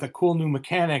ship with a cool new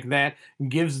mechanic that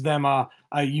gives them a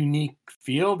unique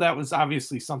feel. That was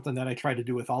obviously something that I tried to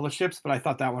do with all the ships, but I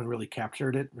thought that one really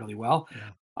captured it really well.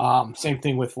 Yeah. Same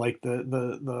thing with like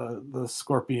the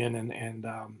Scorpion and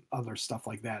other stuff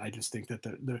like that. I just think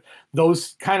that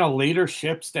those kind of later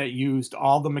ships that used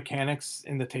all the mechanics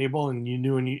in the table in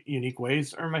new and unique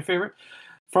ways are my favorite.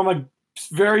 From a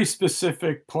very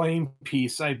specific playing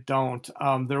piece, I don't.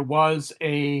 There was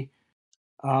a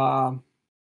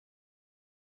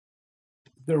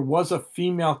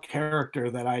female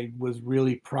character that I was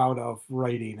really proud of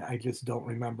writing. I just don't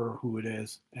remember who it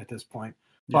is at this point.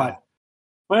 Yeah. But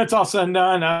when it's all said and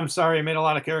done, I'm sorry, I made a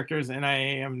lot of characters, and I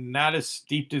am not as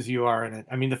steeped as you are in it.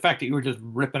 I mean, the fact that you were just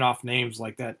ripping off names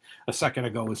like that a second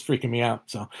ago was freaking me out.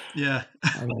 So, Yeah.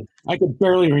 I mean, I could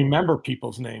barely remember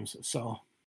people's names. So,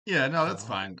 Yeah, no, that's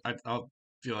fine. I'll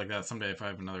feel like that someday if I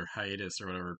have another hiatus or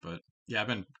whatever. But yeah, I've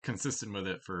been consistent with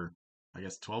it for, I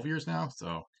guess, 12 years now.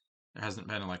 So there hasn't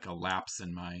been like a lapse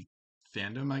in my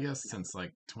fandom, I guess, since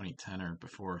like 2010 or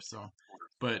before. So,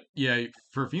 but yeah,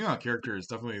 for female characters,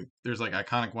 definitely there's like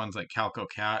iconic ones like Calico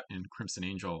Cat and Crimson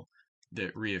Angel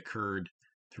that reoccurred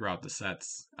throughout the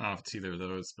sets. I don't know if it's either of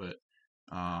those, but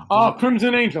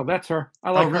Crimson Angel, that's her. I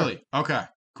like oh, her. really? Okay, Yeah.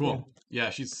 cool. Yeah,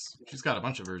 she's got a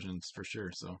bunch of versions for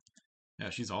sure. So yeah,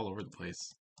 she's all over the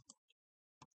place.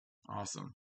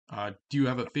 Awesome. Do you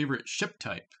have a favorite ship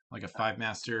type, like a five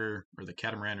master or the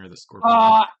catamaran or the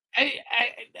scorpion?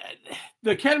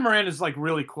 The catamaran is like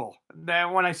really cool.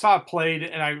 That when I saw it played,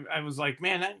 and I was like,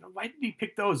 man, why did he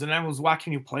pick those? And I was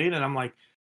watching you play it, and I'm like,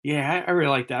 yeah, I really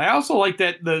like that. I also like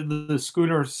that the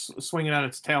schooner swinging on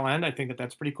its tail end. I think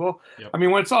that's pretty cool. Yep. I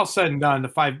mean, when it's all said and done,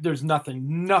 there's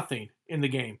nothing in the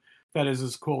game that is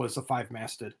as cool as a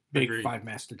big Agreed.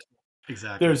 five-masted.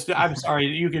 Exactly. I'm sorry,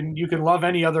 you can love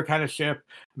any other kind of ship.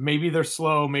 Maybe they're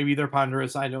slow, maybe they're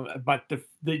ponderous. I don't, but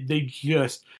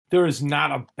there is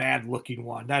not a bad looking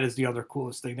one. That is the other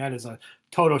coolest thing. That is a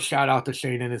total shout out to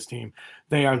Shane and his team.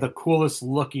 They are the coolest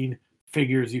looking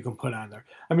figures you can put on there.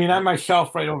 I mean, on my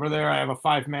shelf right over there, I have a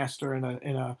five master and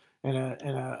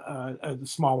a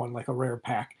small one, like a rare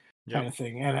pack kind of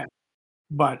thing, and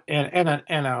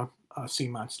a sea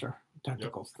monster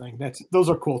tentacles thing. Those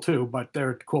are cool too, but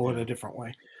they're cool in a different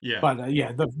way. Yeah. But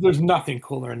there's nothing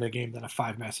cooler in the game than a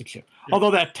five-masted ship. Yep. Although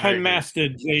that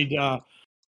 10-masted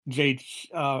Jade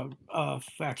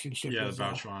faction ship is the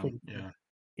Bauchuan.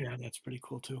 Yeah, that's pretty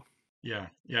cool too. Yeah,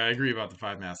 I agree about the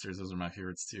five masters. Those are my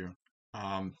favorites too.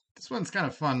 This one's kind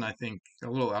of fun, I think, a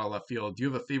little out of left field. Do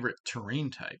you have a favorite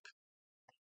terrain type?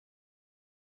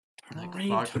 Like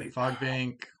fog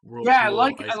bank, whirlpool, I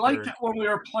liked it when we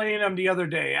were playing them the other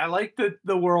day. I like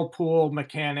the whirlpool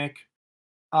mechanic.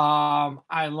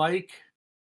 I like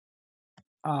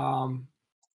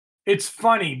it's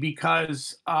funny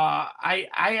because I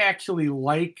actually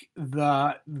like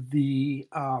the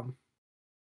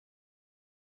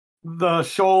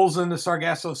shoals in the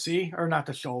Sargasso Sea, or not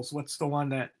the shoals. What's the one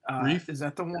that Reef? Is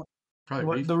that the one?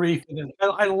 Probably Reef. The reef.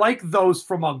 I like those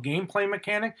from a gameplay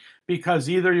mechanic because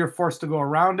either you're forced to go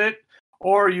around it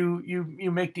or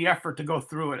you make the effort to go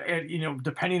through it. And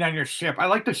depending on your ship, I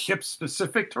like the ship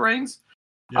specific terrains.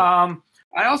 Yep.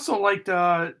 I also like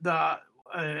the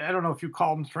I don't know if you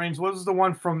call them terrains. What was the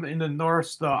one from in the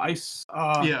north? The ice.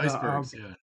 Icebergs.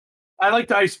 I like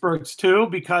the icebergs too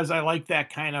because I like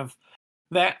that kind of.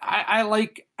 That I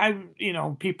like.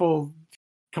 People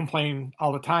complain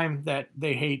all the time that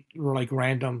they hate like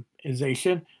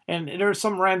randomization, and there's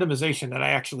some randomization that I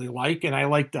actually like, and I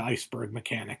like the iceberg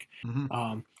mechanic.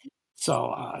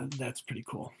 So that's pretty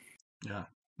cool. Yeah,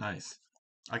 nice.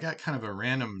 I got kind of a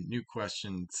random new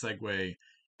question segue,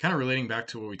 kind of relating back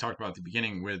to what we talked about at the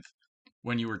beginning with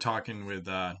when you were talking with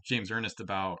James Ernest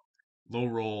about low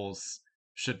rolls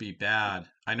should be bad.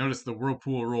 I noticed the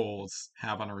whirlpool rolls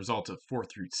have on a result of 4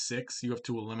 through 6, you have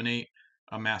to eliminate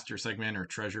a master segment or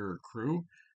treasure or crew.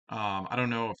 I don't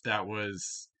know if that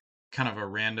was kind of a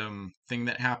random thing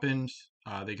that happened.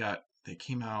 They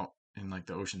came out in like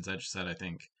the Ocean's Edge set, I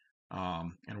think.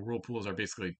 And whirlpools are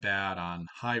basically bad on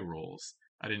high rolls.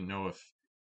 I didn't know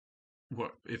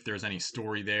if there's any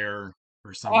story there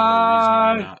or some other reason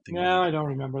why not. No, I don't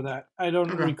remember that. I don't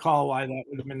Okay. recall why that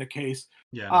would have been the case.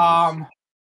 Yeah. No worries.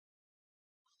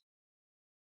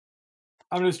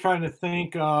 I'm just trying to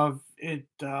think of it.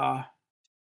 No,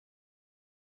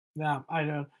 I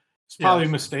don't. It's probably a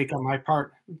mistake on my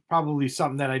part. Probably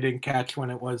something that I didn't catch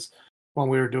when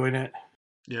we were doing it.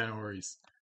 Yeah, no worries.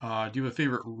 Do you have a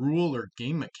favorite rule or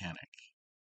game mechanic?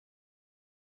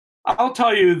 I'll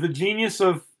tell you, the genius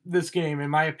of this game, in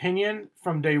my opinion,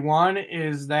 from day one,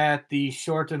 is that the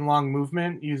short and long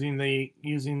movement using the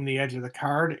edge of the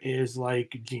card is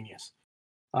like genius.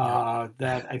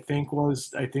 That I think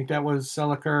that was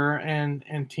Seliker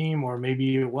and team, or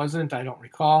maybe it wasn't. I don't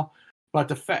recall. But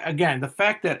the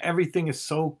fact that everything is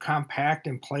so compact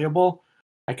and playable,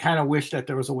 I kind of wish that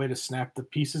there was a way to snap the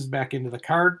pieces back into the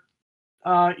card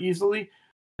easily.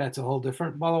 That's a whole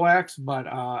different ball of wax. But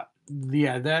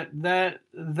yeah,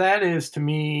 that is to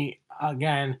me,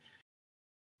 again,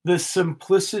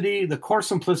 the core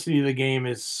simplicity of the game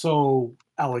is so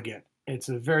elegant. It's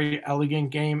a very elegant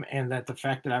game, and that the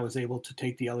fact that I was able to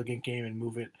take the elegant game and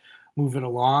move it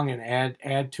along and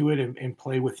add to it and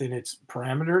play within its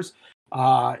parameters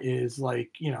is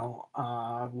like,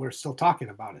 we're still talking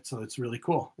about it. So it's really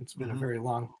cool. It's been a very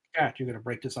long chat. You're going to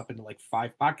break this up into like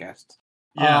 5 podcasts.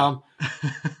 Yeah.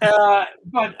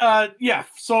 Yeah,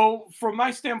 so from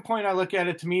my standpoint, I look at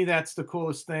it, to me, that's the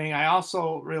coolest thing. I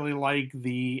also really like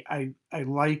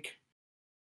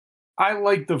I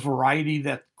like the variety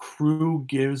that crew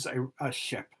gives a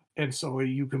ship. And so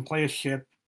you can play a ship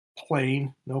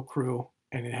plain, no crew,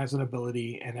 and it has an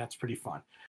ability, and that's pretty fun.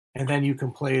 And then you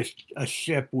can play a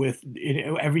ship with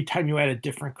every time you add a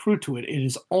different crew to it, it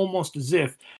is almost as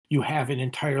if you have an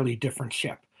entirely different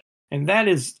ship. And that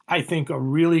is, I think, a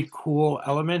really cool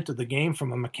element of the game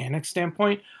from a mechanics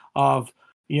standpoint of,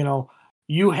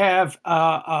 you have,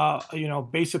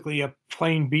 basically a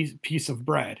plain piece of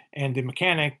bread, and the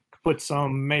mechanic puts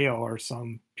some mayo or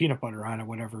some peanut butter on it,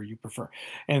 whatever you prefer.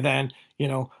 And then,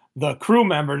 the crew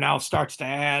member now starts to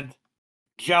add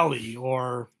jelly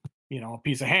or, a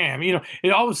piece of ham.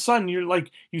 All of a sudden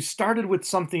you started with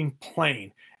something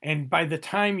plain. And by the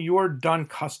time you're done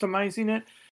customizing it,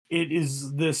 it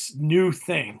is this new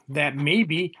thing that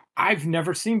maybe I've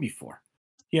never seen before.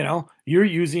 You're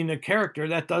using a character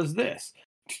that does this.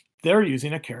 They're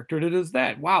using a character that does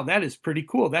that. Wow, that is pretty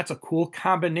cool. That's a cool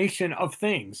combination of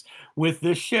things with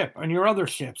this ship and your other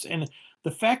ships. And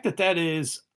the fact that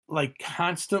is like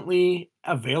constantly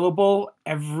available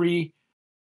every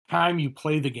time you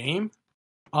play the game,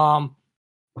 that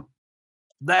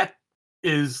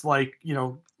is like,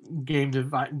 game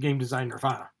design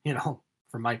nirvana,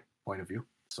 from my point of view.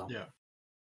 So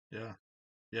yeah,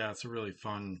 it's a really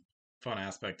fun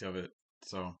aspect of it.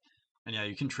 So, and yeah,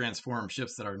 you can transform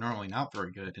ships that are normally not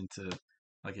very good into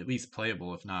like at least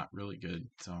playable, if not really good.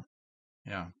 So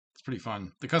yeah, it's pretty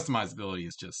fun. The customizability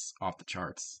is just off the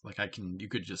charts. Like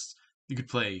you could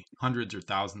play hundreds or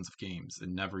thousands of games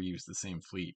and never use the same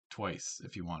fleet twice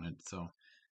if you wanted. So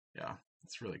yeah,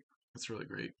 it's really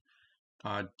great.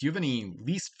 Do you have any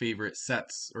least favorite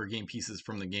sets or game pieces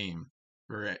from the game,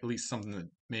 or at least something that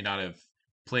may not have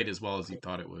played as well as you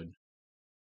thought it would?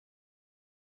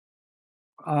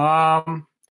 I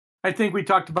think we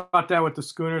talked about that with the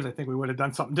schooners. I think we would have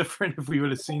done something different if we would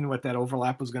have seen what that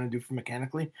overlap was going to do for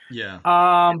mechanically.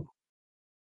 Yeah.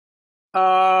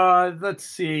 Let's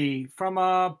see. From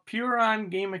a pure on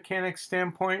game mechanics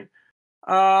standpoint,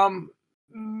 no.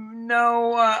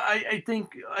 I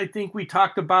think we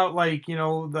talked about, like,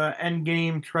 the end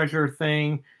game treasure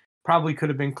thing probably could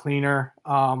have been cleaner.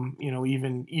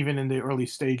 Even in the early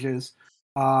stages.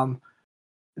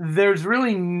 There's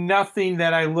really nothing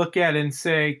that I look at and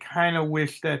say, kind of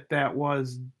wish that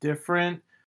was different.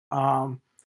 I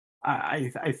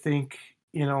think,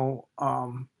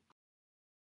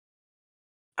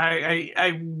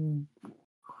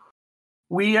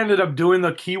 we ended up doing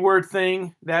the keyword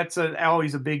thing. That's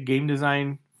always a big game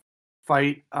design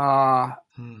fight.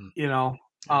 you know,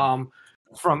 Yeah.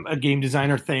 from a game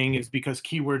designer thing, is because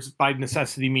keywords by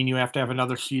necessity mean you have to have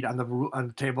another sheet on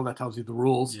the table that tells you the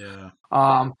rules. Yeah.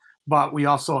 But we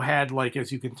also had, like,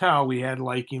 as you can tell, we had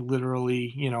like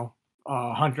literally,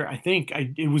 100. I think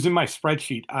it was in my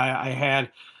spreadsheet. I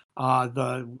had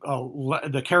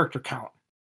the character count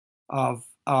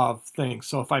of things.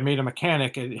 So if I made a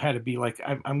mechanic, it had to be like,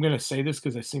 I'm going to say this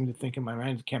because I seem to think in my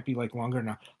mind it can't be like longer than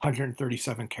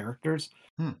 137 characters.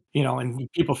 Hmm.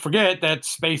 And people forget that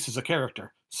space is a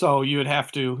character. So you would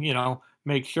have to,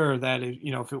 make sure that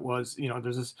if it was,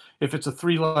 there's this, if it's a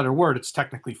 3-letter word, it's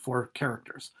technically 4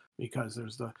 characters, because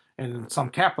and some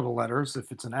capital letters,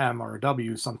 if it's an M or a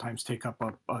W, sometimes take up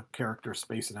a character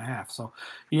space and a half. So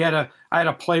I had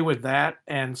to play with that.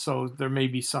 And so there may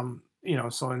be some,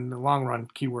 so in the long run,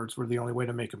 keywords were the only way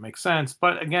to make it make sense.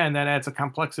 But again, that adds a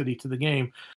complexity to the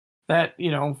game that,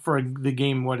 for the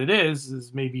game, what it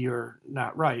is maybe you're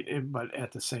not right, but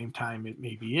at the same time, it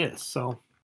maybe is. So,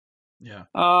 Yeah.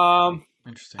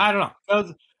 Interesting. I don't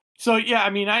know. So yeah, I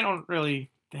mean, I don't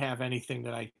really have anything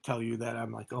that I tell you that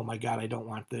I'm like, oh my God, I don't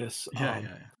want this. Yeah. Yeah.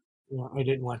 Yeah. I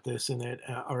didn't want this in it,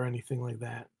 or anything like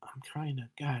that. I'm trying to,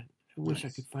 God, I wish I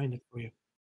could Nice. find it for you.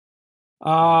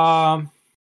 Nice.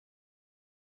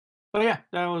 But yeah,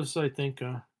 that was, I think,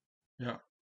 Yeah.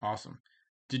 Awesome.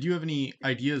 Did you have any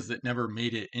ideas that never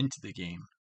made it into the game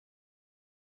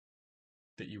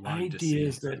that you wanted to see?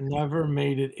 ideas that never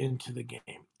made it into the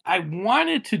game. I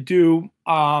wanted to do,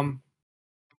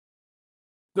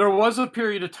 there was a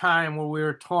period of time where we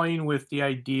were toying with the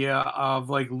idea of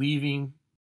like leaving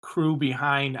crew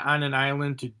behind on an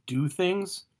island to do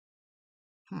things.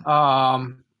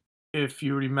 Hmm. If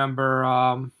you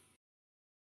remember,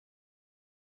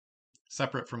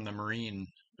 Separate from the marine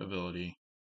ability,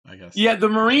 I guess. yeah, the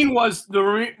Marine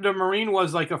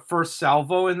was like a first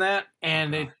salvo in that,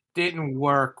 and Okay. it didn't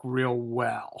work real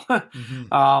well.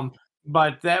 Mm-hmm.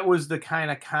 But that was the kind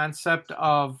of concept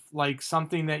of like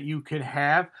something that you could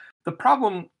have. The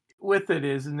problem with it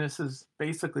is, and this is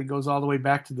basically goes all the way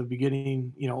back to the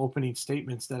beginning, opening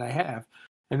statements that I have,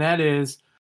 and that is,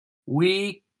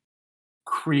 we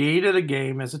created a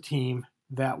game as a team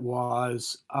that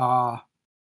was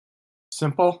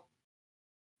simple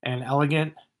and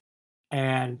elegant,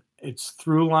 and its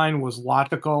through line was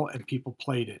logical, and people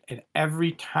played it. And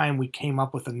every time we came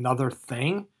up with another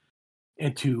thing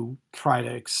and to try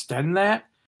to extend that,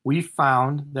 we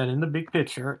found that in the big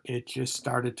picture, it just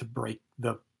started to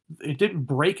it didn't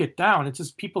break it down. It's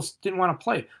just people didn't want to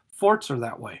play it. Forts are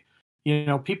that way.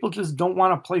 People just don't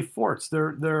want to play forts.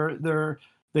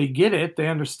 They get it, they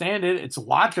understand it, it's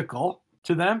logical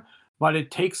to them, but it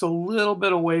takes a little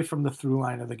bit away from the through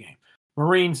line of the game.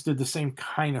 Marines did the same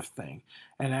kind of thing,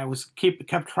 and I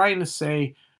kept trying to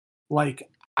say, like,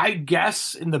 I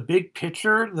guess in the big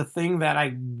picture, the thing that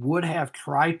I would have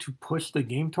tried to push the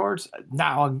game towards,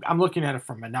 now I'm looking at it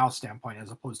from a now standpoint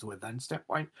as opposed to a then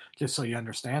standpoint, just so you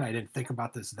understand. I didn't think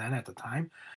about this then at the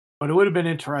time, but it would have been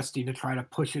interesting to try to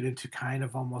push it into kind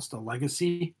of almost a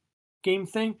legacy game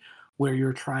thing, where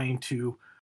you're trying to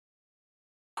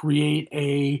create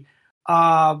a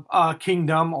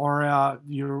kingdom, or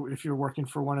if you're working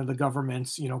for one of the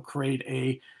governments, create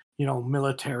a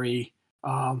military,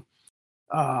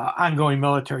 ongoing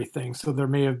military thing. So there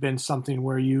may have been something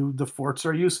where the forts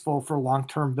are useful for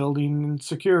long-term building and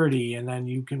security, and then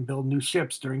you can build new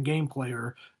ships during gameplay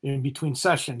or in between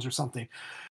sessions or something.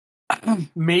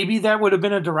 Maybe that would have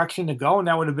been a direction to go, and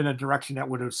that would have been a direction that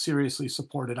would have seriously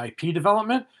supported IP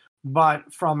development. But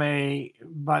I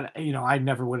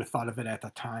never would have thought of it at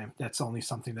the time. That's only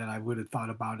something that I would have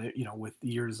thought about it, with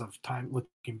years of time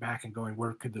looking back and going,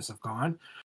 where could this have gone?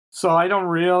 So I don't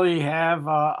really have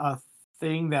a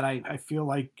thing that I feel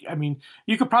like. I mean,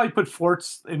 you could probably put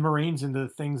forts and Marines into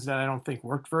things that I don't think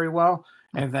worked very well,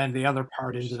 Hmm. and then the other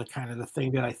part into the kind of the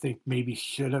thing that I think maybe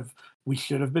we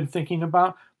should have been thinking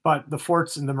about. But the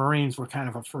forts and the Marines were kind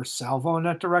of a first salvo in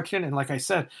that direction, and like I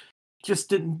said,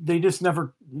 they just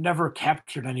never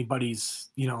captured anybody's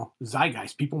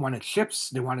zeitgeist. People wanted ships,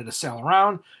 they wanted to sail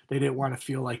around, they didn't want to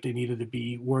feel like they needed to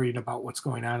be worried about what's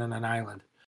going on in an island.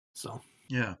 So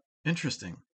Yeah.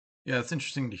 Interesting. Yeah, it's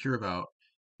interesting to hear about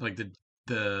like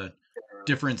the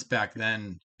difference back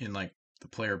then in like the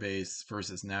player base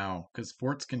versus now, because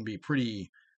forts can be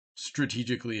pretty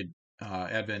strategically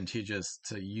advantageous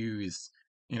to use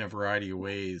in a variety of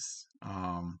ways.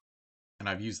 And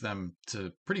I've used them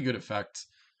to pretty good effect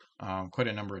quite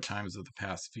a number of times over the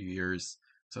past few years.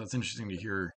 So it's interesting to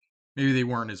hear. Maybe they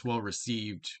weren't as well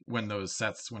received when those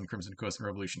sets, when Crimson Coast and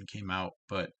Revolution came out,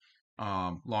 but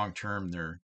long term,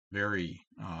 they're very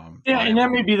Yeah, and that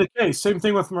viable. may be the case. Same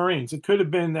thing with Marines. It could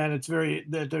have been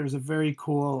that there's a very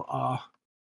cool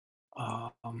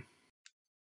um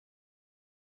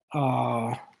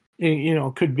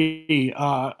could be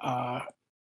that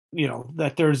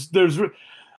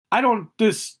I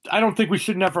don't think we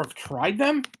should never have tried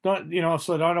them. So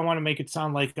I don't want to make it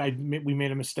sound like we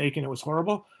made a mistake and it was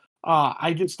horrible.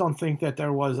 I just don't think that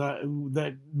there was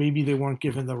that maybe they weren't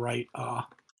given the right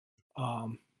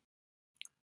um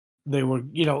they were,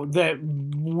 that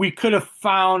we could have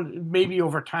found, maybe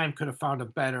over time could have found a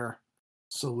better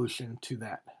solution to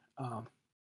that. Um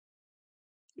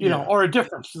Yeah. or a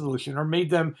different solution, or made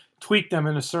them tweak them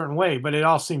in a certain way, but it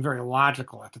all seemed very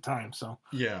logical at the time. So,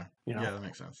 Yeah. you know. Yeah, that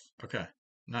makes sense. Okay.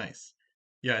 Nice.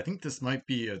 Yeah, I think this might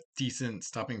be a decent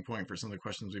stopping point for some of the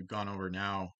questions we've gone over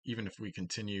now, even if we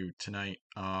continue tonight.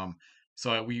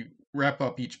 So we wrap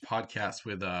up each podcast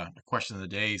with a question of the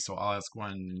day. So I'll ask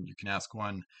one, and you can ask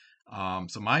one.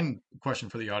 So my question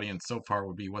for the audience so far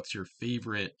would be, what's your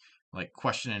favorite like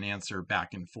question and answer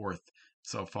back and forth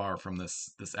so far from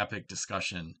this epic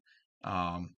discussion?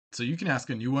 So you can ask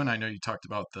a new one. I know you talked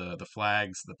about the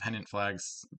flags, the pennant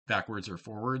flags, backwards or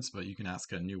forwards, but you can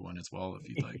ask a new one as well if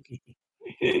you'd like.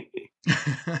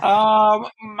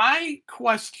 My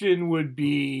question would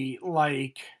be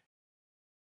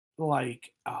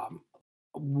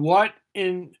what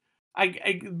in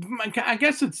I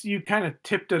guess it's, you kind of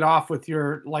tipped it off with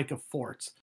your like of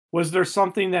forts. Was there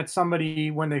something that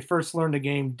somebody, when they first learned the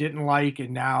game, didn't like,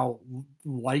 and now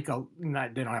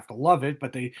not, they don't have to love it,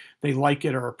 but they like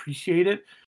it or appreciate it?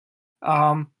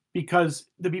 Because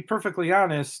to be perfectly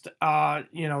honest, I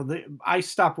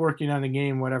stopped working on the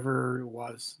game, whatever it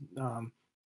was,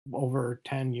 over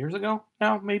 10 years ago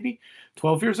now, maybe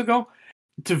 12 years ago.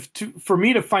 For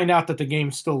me to find out that the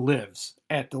game still lives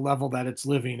at the level that it's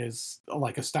living is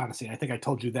like astonishing. I think I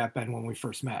told you that, Ben, when we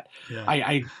first met. Yeah.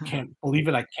 I can't believe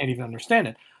it. I can't even understand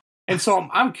it. And so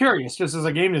I'm curious, just as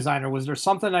a game designer, was there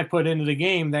something I put into the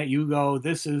game that you go,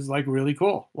 this is like really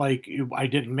cool? Like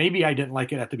maybe I didn't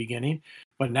like it at the beginning,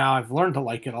 but now I've learned to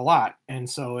like it a lot. And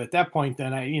so at that point,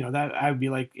 then I would be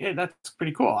like, yeah, that's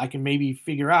pretty cool. I can maybe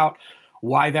figure out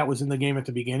why that was in the game at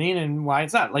the beginning and why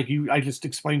it's not. Like I just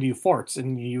explained to you forts,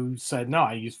 and you said, no,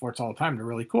 I use forts all the time. They're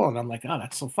really cool. And I'm like, oh,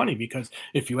 that's so funny, because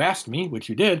if you asked me, which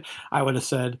you did, I would have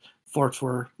said forts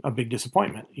were a big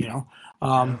disappointment, Yeah.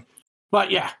 But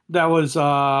yeah,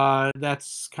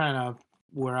 that's kind of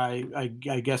where I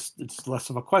guess it's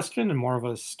less of a question and more of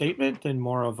a statement, and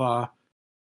more of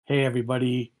hey,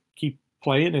 everybody, keep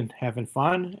playing and having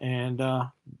fun, and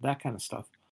that kind of stuff.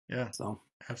 Yeah. So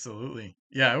Absolutely.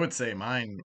 Yeah, I would say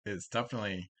mine is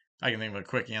definitely, I can think of a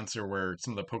quick answer where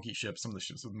some of the Pokéships, some of the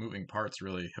ships with moving parts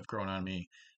really have grown on me.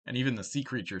 And even the sea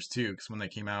creatures too, because when they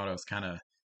came out, I was kind of,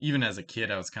 even as a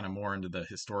kid, I was kind of more into the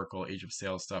historical Age of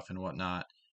Sail stuff and whatnot.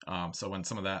 So when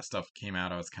some of that stuff came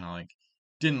out, I was kind of like,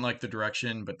 didn't like the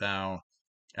direction, but now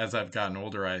as I've gotten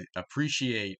older, I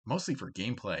appreciate, mostly for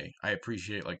gameplay, I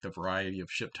appreciate like the variety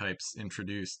of ship types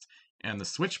introduced, and the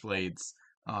switchblades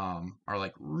are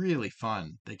like really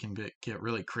fun. They can get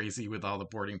really crazy with all the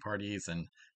boarding parties, and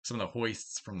some of the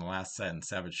hoists from the last set in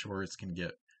Savage Shores can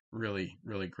get really,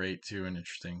 really great too and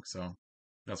interesting. So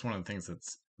that's one of the things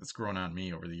that's grown on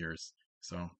me over the years.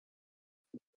 So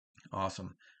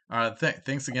awesome.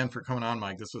 Thanks again for coming on,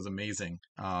 Mike. This was amazing.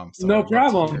 So I no would love to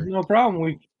problem. hear. No problem.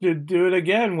 We should do it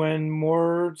again when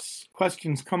more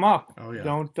questions come up. Oh yeah.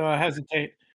 Don't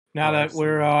hesitate. Now Oh, that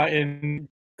we're absolutely. in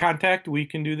contact, we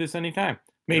can do this anytime.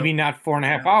 Yep. Maybe not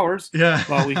 4.5 hours, Yeah.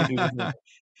 but we can do this.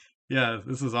 Yeah,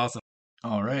 this is awesome.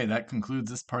 All right, that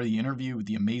concludes this part of the interview with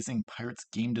the amazing Pirates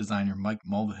game designer Mike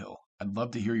Mulvihill. I'd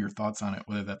love to hear your thoughts on it,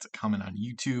 whether that's a comment on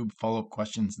YouTube, follow-up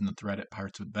questions in the thread at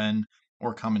Pirates with Ben,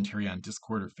 or commentary on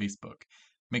Discord or Facebook.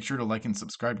 Make sure to like and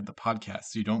subscribe to the podcast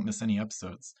so you don't miss any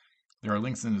episodes. There are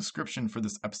links in the description for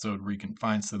this episode where you can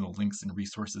find some of the links and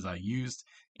resources I used,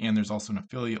 and there's also an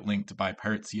affiliate link to buy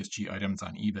Pirate CSG items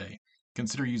on eBay.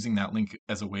 Consider using that link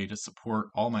as a way to support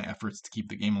all my efforts to keep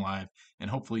the game alive and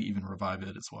hopefully even revive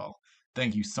it as well.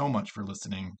 Thank you so much for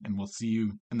listening, and we'll see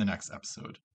you in the next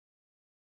episode.